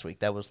race last week,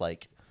 that was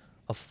like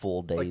a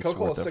full day's Like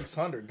Coca-Cola worth of.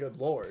 600. Good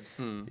lord.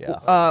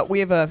 Yeah. We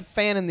have a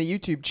fan in the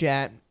YouTube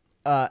chat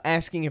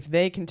asking if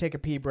they can take a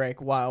pee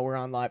break while we're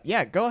on live.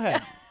 Yeah, go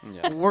ahead.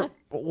 Yeah.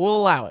 We'll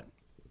allow it.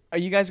 Are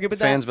you guys good with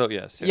Fans that? vote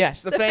yes. Yeah.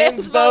 Yes, the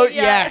fans vote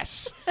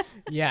yes.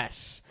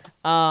 Yes.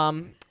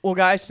 Well,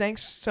 guys,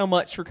 thanks so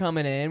much for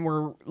coming in.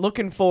 We're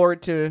looking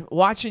forward to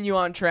watching you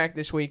on track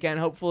this weekend.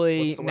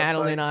 Hopefully, What's the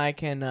Natalie website? and I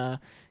can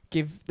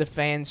give the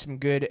fans some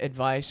good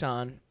advice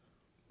on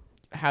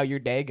how your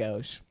day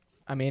goes.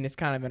 I mean, it's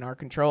kind of in our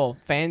control.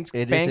 Fan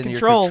It is in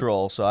control. your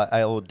control, so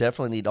I will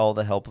definitely need all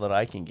the help that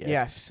I can get.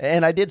 Yes.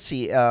 And I did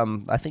see,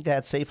 I think they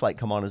had SafeLight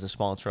come on as a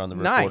sponsor on the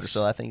recorder, Nice.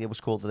 so I think it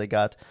was cool that they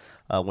got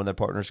when their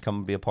partners come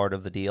and be a part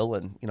of the deal.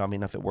 And, I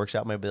mean, if it works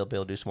out, maybe they'll be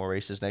able to do some more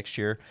races next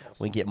year.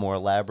 We can get more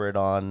elaborate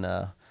on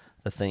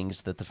the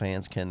things that the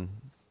fans can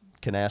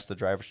ask the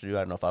drivers to do.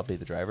 I don't know if I'll be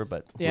the driver,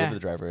 but Yeah. whoever the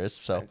driver is.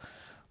 So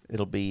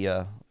it'll be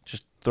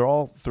just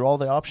throw all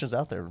the options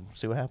out there and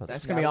see what happens.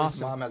 That's going to be Natalie's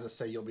awesome. Mom has to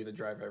say you'll be the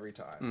driver every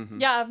time.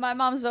 Yeah, if my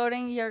mom's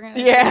voting, you're gonna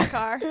Yeah. get the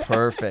car.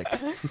 Perfect.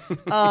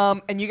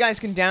 And you guys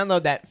can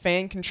download that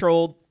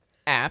fan-controlled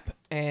app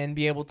and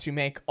be able to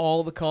make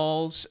all the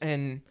calls,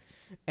 and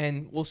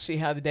we'll see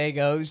how the day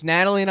goes.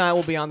 Natalie and I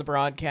will be on the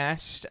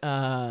broadcast,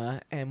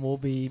 and we'll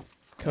be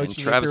coaching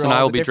you Travis through and I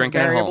all will the be different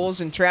drinking at home.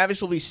 variables, and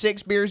Travis will be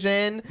 6 beers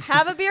in,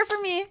 Have a beer for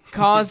me.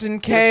 causing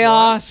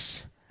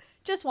chaos.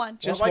 Just one.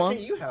 Just why one?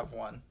 can't you have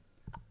one?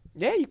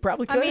 Yeah, you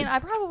probably could. I mean, I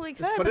probably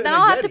could, Just put but it then in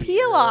a I'll have to Yeti pee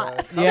a or,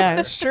 lot. yeah,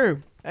 that's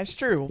true. That's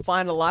true. We'll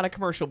find a lot of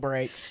commercial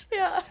breaks.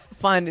 Yeah.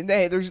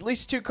 Hey, there's at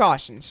least 2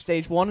 cautions,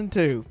 stage 1 and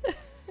 2.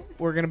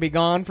 We're going to be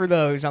gone for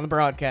those on the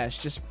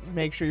broadcast. Just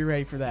make sure you're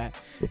ready for that.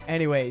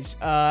 Anyways,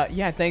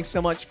 yeah, thanks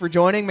so much for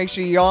joining. Make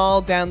sure you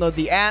all download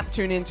the app,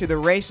 tune into the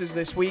races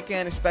this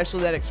weekend,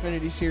 especially that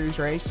Xfinity Series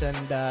race, and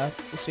we'll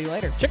see you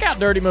later. Check out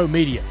Dirty Mo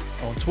Media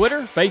on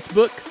Twitter,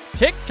 Facebook,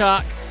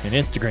 TikTok, and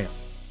Instagram.